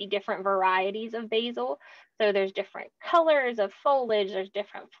 150 different varieties of basil. So there's different colors of foliage, there's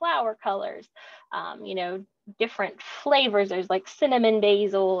different flower colors, you know, different flavors. There's like cinnamon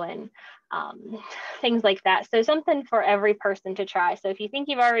basil and things like that. So something for every person to try. So if you think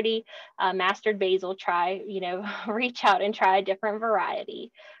you've already mastered basil, try, reach out and try a different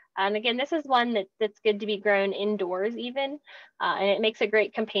variety. And again, this is one that's good to be grown indoors even, and it makes a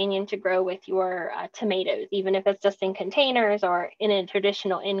great companion to grow with your tomatoes, even if it's just in containers or in a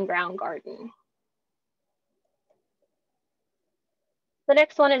traditional in-ground garden. The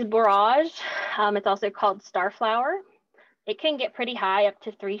next one is borage. It's also called starflower. It can get pretty high, up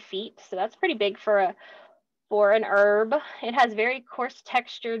to 3 feet, so that's pretty big for an herb. It has very coarse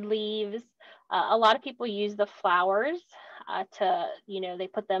textured leaves. A lot of people use the flowers to, they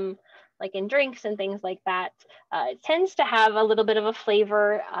put them like in drinks and things like that. It tends to have a little bit of a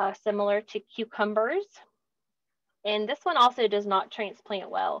flavor similar to cucumbers. And this one also does not transplant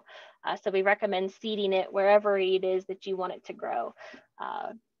well. So we recommend seeding it wherever it is that you want it to grow.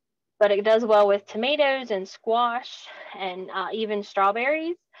 But it does well with tomatoes and squash and even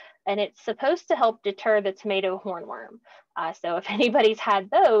strawberries. And it's supposed to help deter the tomato hornworm. So if anybody's had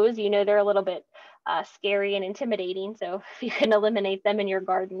those, they're a little bit scary and intimidating. So if you can eliminate them in your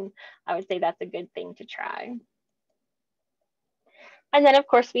garden, I would say that's a good thing to try. And then of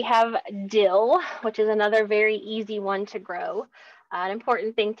course we have dill, which is another very easy one to grow. An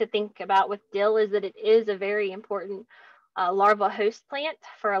important thing to think about with dill is that it is a very important larval host plant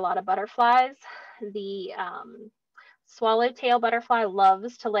for a lot of butterflies. The swallowtail butterfly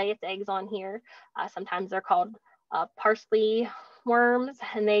loves to lay its eggs on here. Sometimes they're called parsley worms,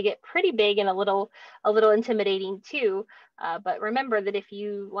 and they get pretty big and a little intimidating too. But remember that if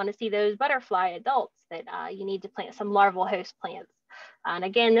you want to see those butterfly adults, that you need to plant some larval host plants. And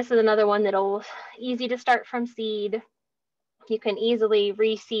again, this is another one that'll easy to start from seed. You can easily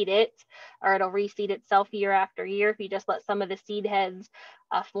reseed it, or it'll reseed itself year after year. If you just let some of the seed heads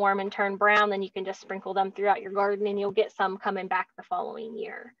form and turn brown, then you can just sprinkle them throughout your garden and you'll get some coming back the following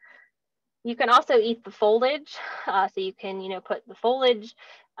year. You can also eat the foliage, so you can, put the foliage,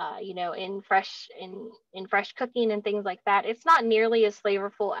 in fresh cooking and things like that. It's not nearly as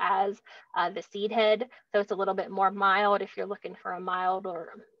flavorful as the seed head, so it's a little bit more mild if you're looking for a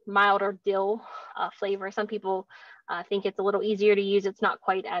milder dill flavor. Some people think it's a little easier to use. It's not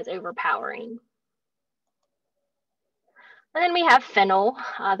quite as overpowering. And then we have fennel.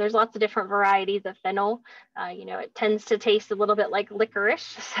 There's lots of different varieties of fennel. It tends to taste a little bit like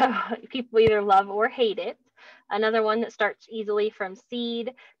licorice, so people either love or hate it. Another one that starts easily from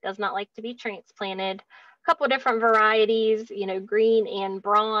seed, does not like to be transplanted. A couple different varieties, green and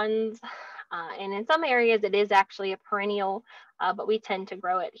bronze. And in some areas it is actually a perennial, but we tend to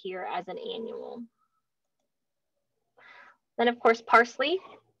grow it here as an annual. Then of course, parsley.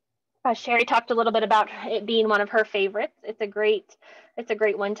 Sherry talked a little bit about it being one of her favorites. It's a great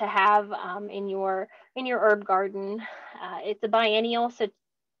one to have in your herb garden. It's a biennial, so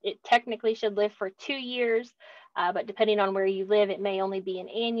it technically should live for 2 years, but depending on where you live, it may only be an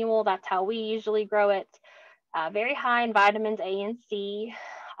annual. That's how we usually grow it. Very high in vitamins A and C.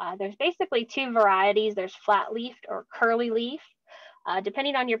 There's basically 2 varieties. There's flat leaf or curly leaf.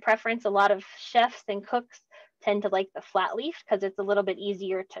 Depending on your preference, a lot of chefs and cooks tend to like the flat leaf because it's a little bit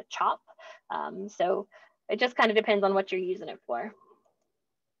easier to chop. So it just kind of depends on what you're using it for.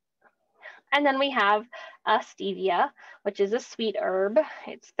 And then we have stevia, which is a sweet herb.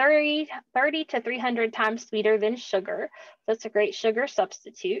 It's 30 to 300 times sweeter than sugar. So it's a great sugar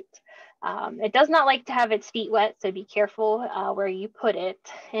substitute. It does not like to have its feet wet, so be careful where you put it,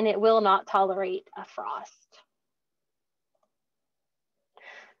 and it will not tolerate a frost.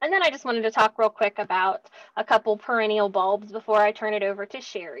 And then I just wanted to talk real quick about a couple perennial bulbs before I turn it over to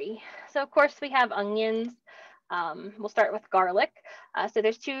Sherry. So of course we have onions. We'll start with garlic. So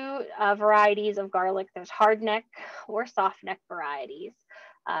there's 2 varieties of garlic. There's hardneck or softneck varieties.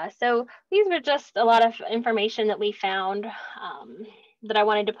 So these were just a lot of information that we found that I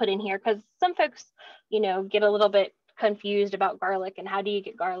wanted to put in here because some folks, get a little bit confused about garlic and how do you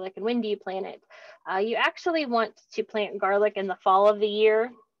get garlic and when do you plant it. You actually want to plant garlic in the fall of the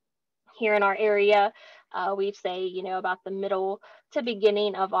year. Here in our area, we say, about the middle to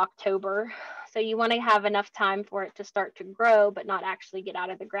beginning of October. So you want to have enough time for it to start to grow, but not actually get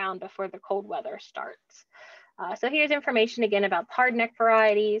out of the ground before the cold weather starts. So here's information again about hardneck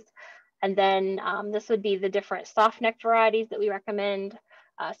varieties. And then this would be the different softneck varieties that we recommend.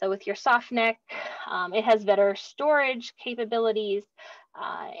 So with your softneck, it has better storage capabilities.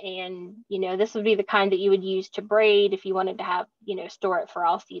 And, this would be the kind that you would use to braid if you wanted to have, store it for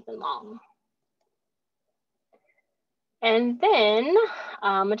all season long. And then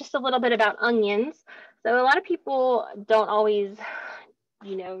just a little bit about onions. So a lot of people don't always,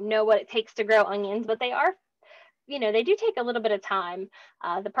 know what it takes to grow onions, but they are you know, they do take a little bit of time.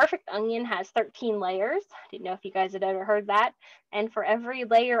 The perfect onion has 13 layers. Didn't know if you guys had ever heard that. And for every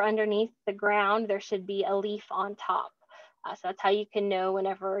layer underneath the ground, there should be a leaf on top. So that's how you can know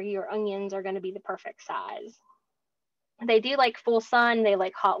whenever your onions are going to be the perfect size. They do like full sun, they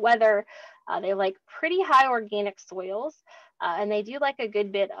like hot weather, they like pretty high organic soils, and they do like a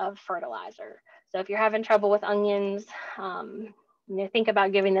good bit of fertilizer. So if you're having trouble with onions, you know, think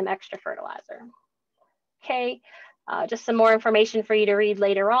about giving them extra fertilizer. Okay, just some more information for you to read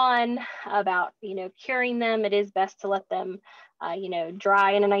later on about, you know, curing them. It is best to let them, you know,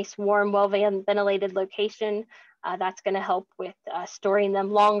 dry in a nice, warm, well-ventilated location. That's going to help with storing them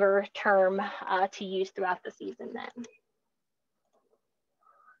longer term to use throughout the season then.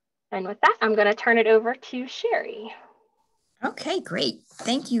 And with that, I'm going to turn it over to Sherry. Okay, great.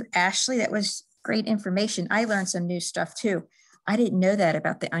 Thank you, Ashley. That was great information. I learned some new stuff too. I didn't know that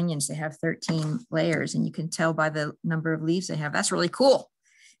about the onions. They have 13 layers and you can tell by the number of leaves they have. That's really cool.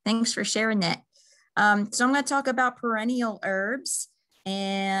 Thanks for sharing that. So I'm going to talk about perennial herbs,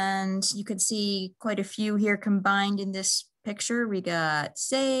 and you can see quite a few here combined in this picture. We got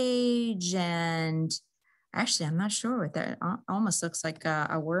sage, and actually, I'm not sure what that almost looks like,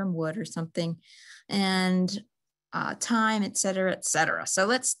 a wormwood or something, and thyme, et cetera, et cetera. So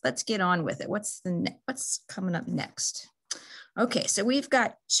let's get on with it. What's coming up next? Okay, so we've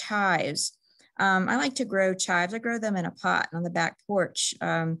got chives. I like to grow chives. I grow them in a pot on the back porch,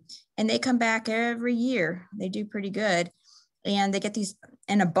 and they come back every year. They do pretty good, and they get these.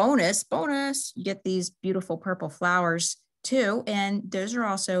 And a bonus, you get these beautiful purple flowers too, and those are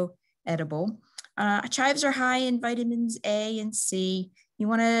also edible. Chives are high in vitamins A and C. You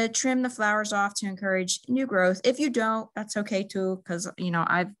want to trim the flowers off to encourage new growth. If you don't, that's okay too, because, you know,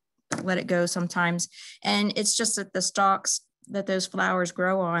 I've let it go sometimes. And it's just that the stalks that those flowers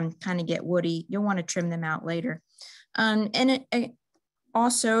grow on kind of get woody. You'll want to trim them out later.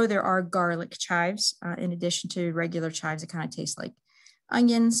 Also, there are garlic chives in addition to regular chives that kind of taste like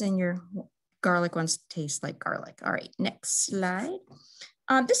onions, and your garlic ones taste like garlic. All right, next slide.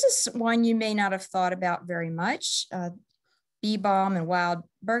 This is one you may not have thought about very much. Bee balm and wild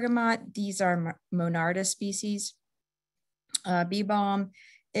bergamot. These are Monarda species. Bee balm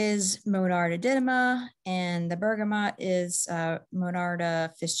is Monarda didyma, and the bergamot is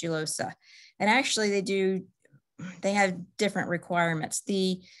Monarda fistulosa. And actually, they have different requirements.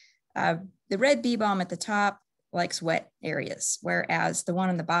 The red bee balm at the top likes wet areas, whereas the one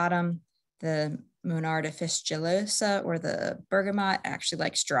on the bottom, the Monarda fistulosa or the bergamot, actually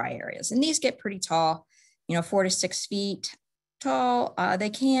likes dry areas. And these get pretty tall, you know, 4 to 6 feet tall. They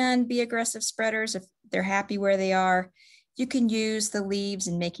can be aggressive spreaders if they're happy where they are. You can use the leaves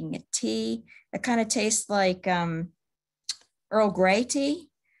in making a tea. It kind of tastes like Earl Grey tea,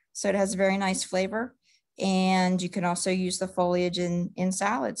 so it has a very nice flavor. And you can also use the foliage in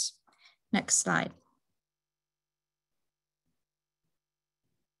salads. Next slide.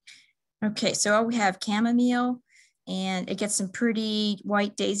 Okay, so we have chamomile, and it gets some pretty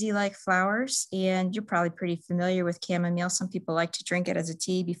white daisy-like flowers, and you're probably pretty familiar with chamomile. Some people like to drink it as a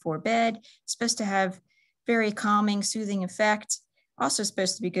tea before bed. It's supposed to have very calming, soothing effect. Also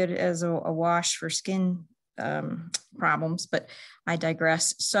supposed to be good as a wash for skin problems, but I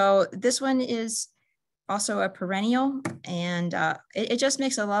digress. So this one is also a perennial, and it just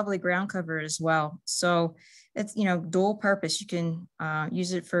makes a lovely ground cover as well. So it's, you know, dual purpose. You can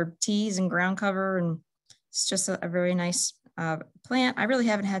use it for teas and ground cover, and it's just a very nice plant. I really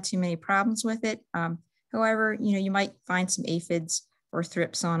haven't had too many problems with it. However, you know, you might find some aphids or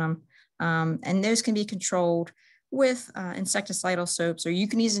thrips on them. And those can be controlled with insecticidal soaps, or you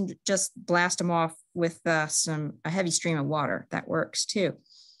can even just blast them off with a heavy stream of water. That works too.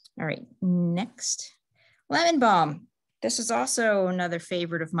 All right, next. Lemon balm. This is also another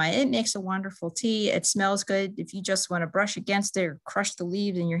favorite of mine. It makes a wonderful tea. It smells good if you just want to brush against it or crush the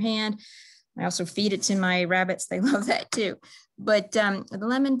leaves in your hand. I also feed it to my rabbits. They love that too. But the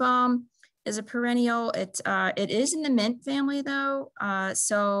lemon balm is a perennial. It is in the mint family though,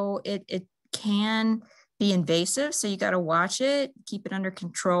 so it can be invasive. So you got to watch it, keep it under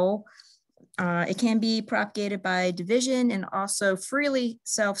control. It can be propagated by division and also freely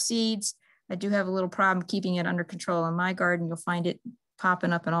self-seeds. I do have a little problem keeping it under control in my garden. You'll find it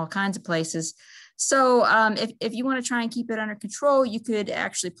popping up in all kinds of places. So if you want to try and keep it under control, you could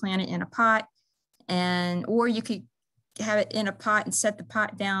actually plant it in a pot, or you could have it in a pot and set the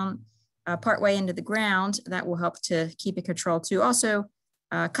pot down partway into the ground. That will help to keep it controlled too. Also,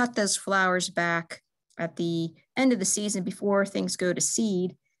 cut those flowers back at the end of the season before things go to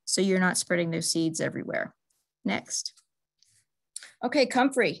seed, so you're not spreading those seeds everywhere. Next. Okay,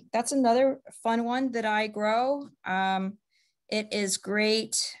 comfrey. That's another fun one that I grow. It is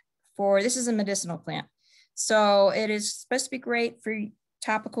great for, this is a medicinal plant. So it is supposed to be great for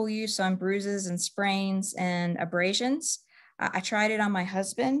topical use on bruises and sprains and abrasions. I tried it on my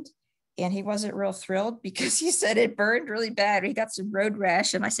husband and he wasn't real thrilled because he said it burned really bad. He got some road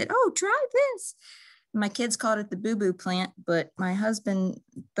rash and I said, oh, try this. My kids called it the boo-boo plant, but my husband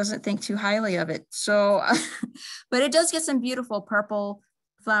doesn't think too highly of it. So, but it does get some beautiful purple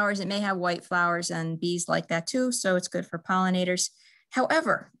flowers. It may have white flowers and bees like that too. So it's good for pollinators.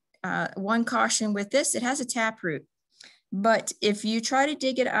 However, one caution with this, it has a taproot. But if you try to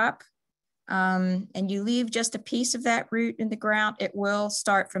dig it up and you leave just a piece of that root in the ground, it will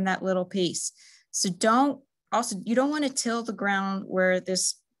start from that little piece. So you don't want to till the ground where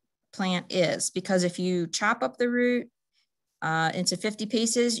this plant is, because if you chop up the root into 50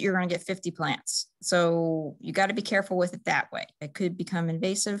 pieces, you're going to get 50 plants. So you got to be careful with it that way. It could become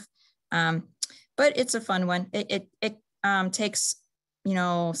invasive, but it's a fun one. It takes,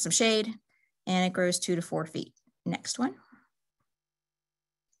 some shade and it grows 2 to 4 feet. Next one.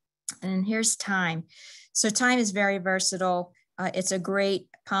 And here's thyme. So thyme is very versatile. It's a great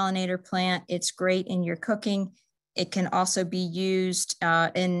pollinator plant. It's great in your cooking. It can also be used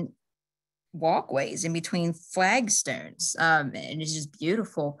in walkways in between flagstones, and it's just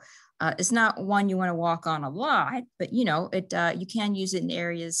beautiful. It's not one you want to walk on a lot, but you can use it in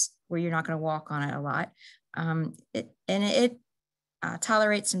areas where you're not going to walk on it a lot. It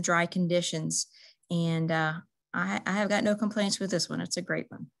tolerates some dry conditions, and I have got no complaints with this one. It's a great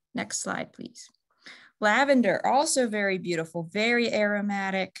one. Next slide, please. Lavender, also very beautiful, very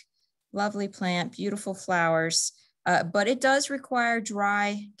aromatic, lovely plant, beautiful flowers. But it does require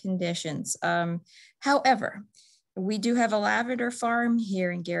dry conditions. However, we do have a lavender farm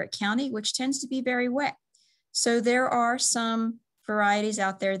here in Garrett County, which tends to be very wet. So there are some varieties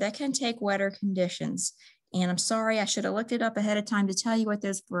out there that can take wetter conditions. And I'm sorry, I should have looked it up ahead of time to tell you what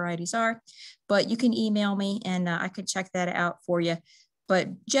those varieties are, but you can email me and I could check that out for you.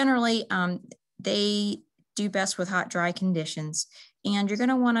 But generally, they do best with hot, dry conditions. And you're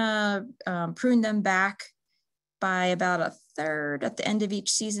gonna wanna prune them back by about a third at the end of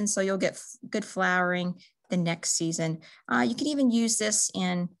each season. So you'll get good flowering the next season. You can even use this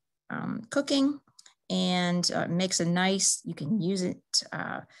in cooking and you can use it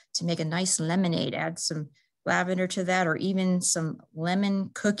to make a nice lemonade, add some lavender to that, or even some lemon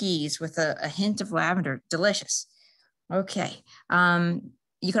cookies with a hint of lavender, delicious. Okay,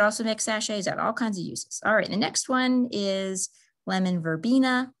 you could also make sachets out, all kinds of uses. All right, the next one is lemon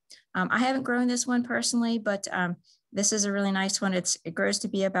verbena. I haven't grown this one personally, but this is a really nice one. It grows to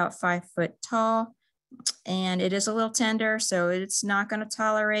be about 5 foot tall, and it is a little tender, so it's not going to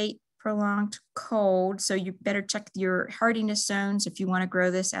tolerate prolonged cold. So you better check your hardiness zones if you want to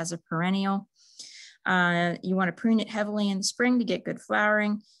grow this as a perennial. You want to prune it heavily in the spring to get good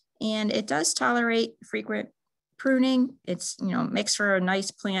flowering, and it does tolerate frequent pruning. It's makes for a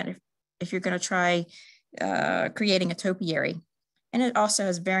nice plant if you're going to try creating a topiary. And it also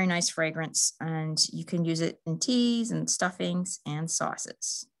has very nice fragrance, and you can use it in teas and stuffings and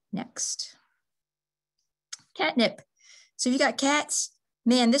sauces. Next. Catnip. So if you got cats,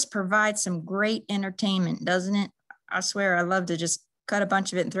 man, this provides some great entertainment, doesn't it? I swear I love to just cut a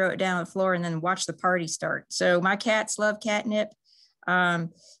bunch of it and throw it down on the floor and then watch the party start. So my cats love catnip.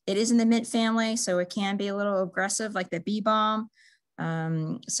 It is in the mint family, so it can be a little aggressive like the bee balm.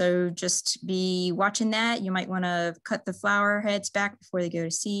 So just be watching that. You might want to cut the flower heads back before they go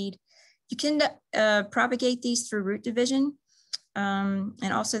to seed. You can propagate these through root division,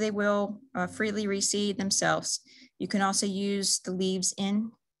 and also they will freely reseed themselves. You can also use the leaves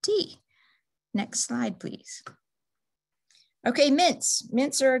in tea. Next slide, please. Okay, mints.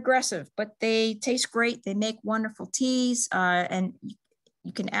 Mints are aggressive, but they taste great. They make wonderful teas, and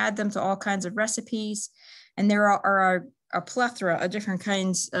you can add them to all kinds of recipes. And there are a plethora of different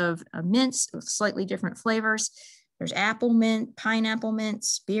kinds of mints with slightly different flavors. There's apple mint, pineapple mint,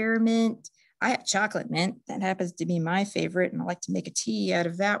 spearmint. I have chocolate mint. That happens to be my favorite, and I like to make a tea out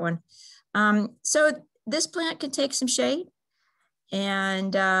of that one. So this plant can take some shade,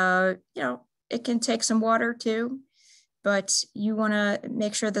 and it can take some water too, but you want to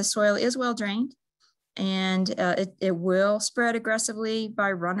make sure the soil is well drained, and it will spread aggressively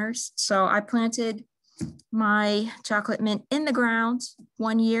by runners. So I planted my chocolate mint in the ground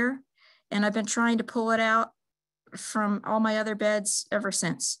 1 year, and I've been trying to pull it out from all my other beds ever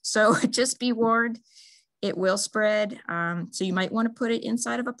since. So just be warned, it will spread. So you might want to put it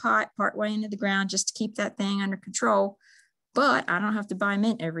inside of a pot partway into the ground just to keep that thing under control. But I don't have to buy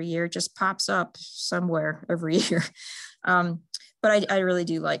mint every year. It just pops up somewhere every year. but I really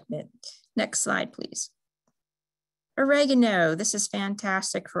do like mint. Next slide, please. Oregano, this is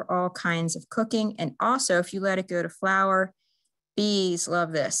fantastic for all kinds of cooking. And also if you let it go to flower, bees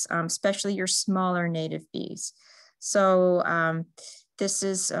love this, especially your smaller native bees. So this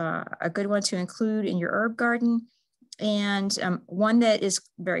is a good one to include in your herb garden. And one that is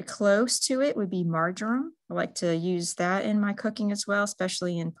very close to it would be marjoram. I like to use that in my cooking as well,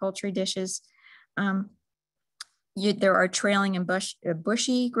 especially in poultry dishes. There are trailing and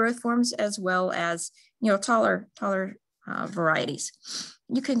bushy growth forms, as well as taller varieties.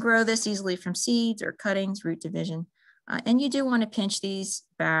 You can grow this easily from seeds or cuttings, root division, and you do want to pinch these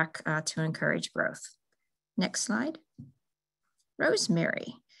back to encourage growth. Next slide.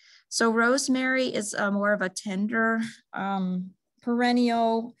 Rosemary. So rosemary is more of a tender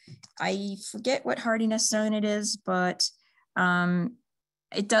perennial. I forget what hardiness zone it is, but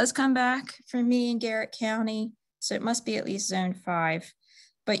it does come back for me in Garrett County. So it must be at least zone 5,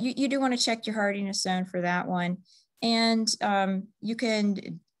 but you do want to check your hardiness zone for that one. And you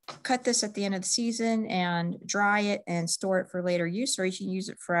can cut this at the end of the season and dry it and store it for later use, or you can use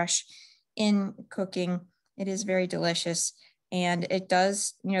it fresh in cooking. It is very delicious. And it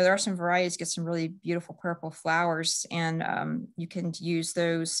does, there are some varieties get some really beautiful purple flowers, and you can use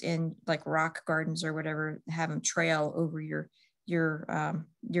those in like rock gardens or whatever, have them trail over your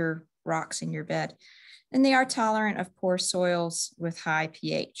rocks in your bed. And they are tolerant of poor soils with high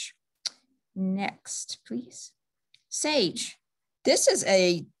pH. Next, please. Sage. This is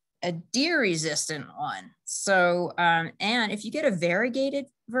a deer resistant one. So, and if you get a variegated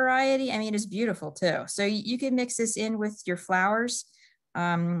variety, I mean, it's beautiful too. So you can mix this in with your flowers,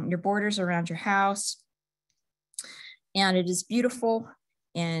 your borders around your house, and it is beautiful,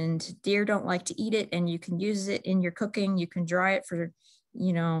 and deer don't like to eat it, and you can use it in your cooking. You can dry it for,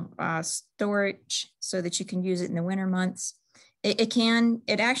 storage so that you can use it in the winter months.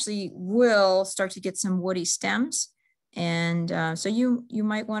 It actually will start to get some woody stems. And so you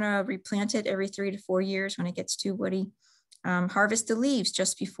might want to replant it every 3 to 4 years when it gets too woody. Harvest the leaves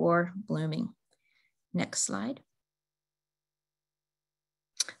just before blooming. Next slide.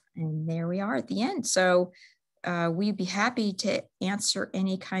 And there we are at the end. So we'd be happy to answer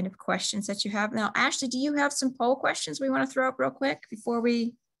any kind of questions that you have. Now, Ashley, do you have some poll questions we want to throw up real quick before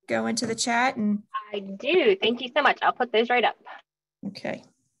we go into the chat? And I do. Thank you so much. I'll put those right up. Okay.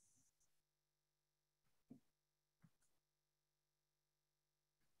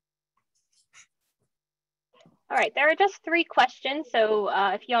 All right, there are just 3 questions. So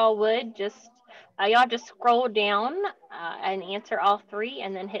if y'all would y'all just scroll down and answer all 3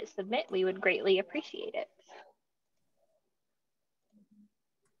 and then hit submit, we would greatly appreciate it.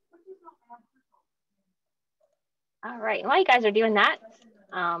 All right, while you guys are doing that,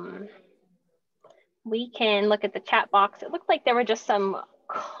 we can look at the chat box. It looked like there were just some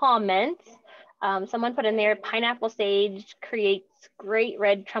comments. Someone put in there, pineapple sage creates great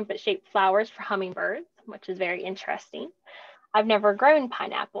red trumpet-shaped flowers for hummingbirds, which is very interesting. I've never grown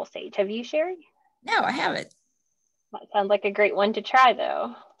pineapple sage. Have you, Sherry? No, I haven't. That sounds like a great one to try,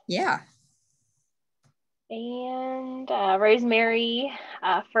 though. Yeah. And rosemary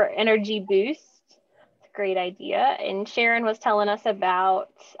for energy boost. It's a great idea. And Sharon was telling us about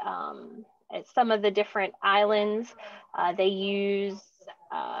at some of the different islands, they use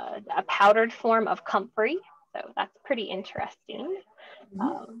a powdered form of comfrey. So that's pretty interesting.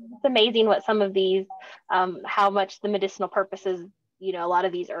 It's amazing what some of these, how much the medicinal purposes, a lot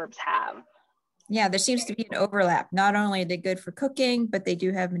of these herbs have. Yeah, there seems to be an overlap. Not only are they good for cooking, but they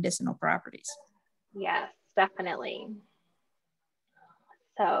do have medicinal properties. Yes, definitely.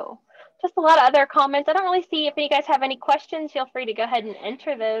 So just a lot of other comments. I don't really see if you guys have any questions. Feel free to go ahead and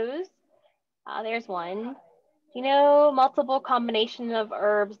enter those. There's one. Multiple combination of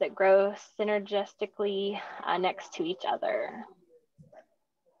herbs that grow synergistically next to each other.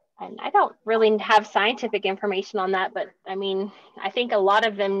 And I don't really have scientific information on that, but I mean, I think a lot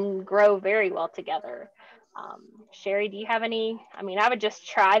of them grow very well together. Sherry, do you have any? I mean, I would just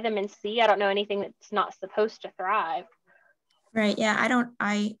try them and see. I don't know anything that's not supposed to thrive. Right. Yeah, I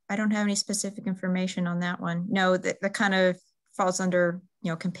don't have any specific information on that one. No, that kind of falls under,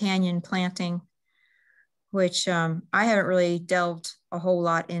 companion planting, which I haven't really delved a whole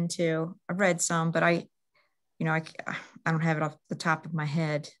lot into. I've read some, but I don't have it off the top of my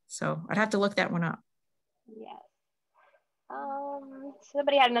head. So I'd have to look that one up. Yes.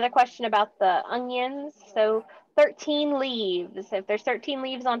 Somebody had another question about the onions. So 13 leaves. If there's 13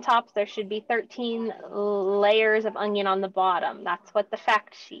 leaves on top, there should be 13 layers of onion on the bottom. That's what the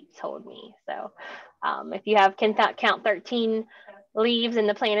fact sheet told me. So if you can count 13 leaves and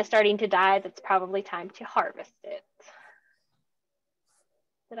the plant is starting to die, that's probably time to harvest it.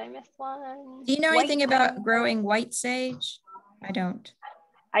 Did I miss one? Do you know White anything about growing white sage? I don't.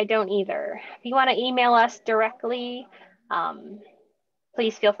 I don't either. If you want to email us directly,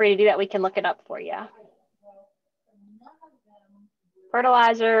 please feel free to do that. We can look it up for you.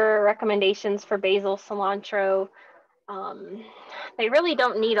 Fertilizer recommendations for basil, cilantro. They really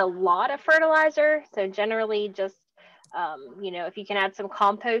don't need a lot of fertilizer. So generally just, you know, if you can add some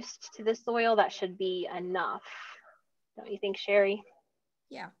compost to the soil, that should be enough. Don't you think, Sherry?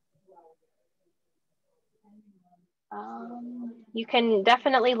 Yeah. You can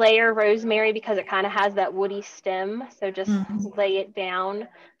definitely layer rosemary because it kind of has that woody stem. So just lay it down,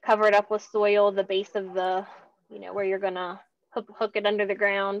 cover it up with soil, the base of the, you know, where you're going to hook it under the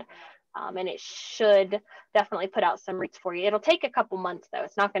ground. And it should definitely put out some roots for you. It'll take a couple months though.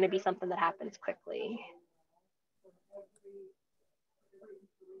 It's not going to be something that happens quickly.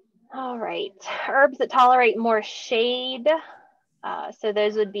 All right, herbs that tolerate more shade. So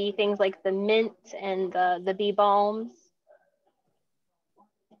those would be things like the mint and the bee balms.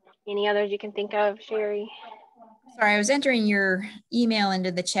 Any others you can think of, Sherry? Sorry, I was entering your email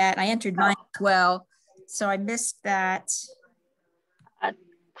into the chat. I entered mine as well, so I missed that.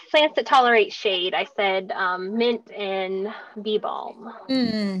 Plants that tolerate shade. I said mint and bee balm.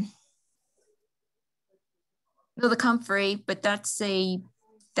 No, the comfrey, but that's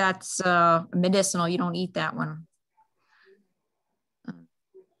medicinal. You don't eat that one.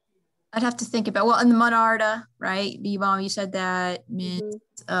 I'd have to think about, well, and the monarda, right? Bee balm, you said that. Mint.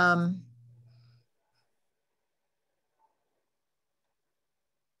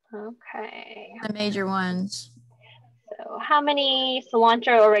 Okay. The major ones. So how many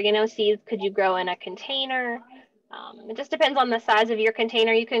cilantro oregano seeds could you grow in a container? It just depends on the size of your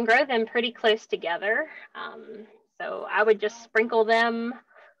container. You can grow them pretty close together. So I would just sprinkle them,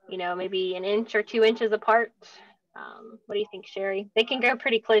 you know, maybe 1 inch or 2 inches apart. What do you think, Sherry? They can grow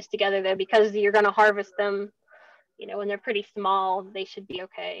pretty close together though, because you're going to harvest them, you know, when they're pretty small, they should be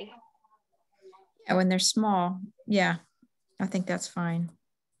okay. Yeah, when they're small. Yeah, I think that's fine.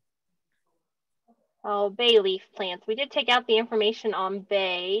 Oh, bay leaf plants. We did take out the information on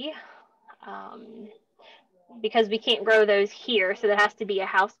bay because we can't grow those here. So that has to be a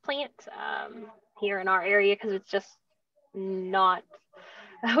house plant here in our area because it's just not,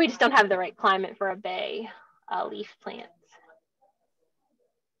 we just don't have the right climate for a bay leaf plant.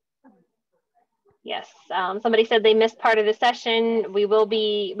 Yes, somebody said they missed part of the session. We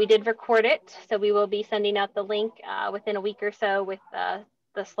did record it. So we will be sending out the link within a week or so with the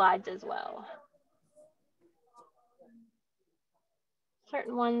slides as well.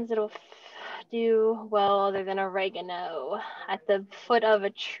 Certain ones that'll do well other than oregano at the foot of a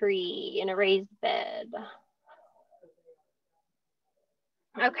tree in a raised bed.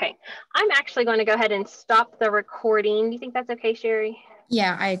 Okay, I'm actually going to go ahead and stop the recording. Do you think that's okay, Sherry?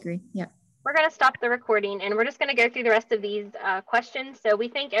 Yeah, I agree. Yeah. We're going to stop the recording and we're just going to go through the rest of these questions. So we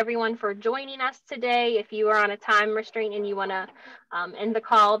thank everyone for joining us today. If you are on a time restraint and you want to end the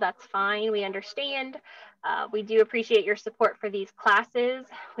call, that's fine. We understand. We do appreciate your support for these classes.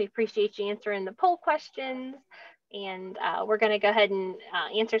 We appreciate you answering the poll questions. And we're going to go ahead and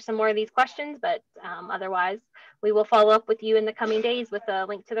answer some more of these questions, but otherwise, we will follow up with you in the coming days with a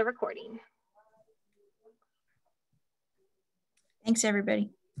link to the recording. Thanks,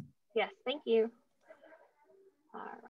 everybody. Yes, thank you. All right.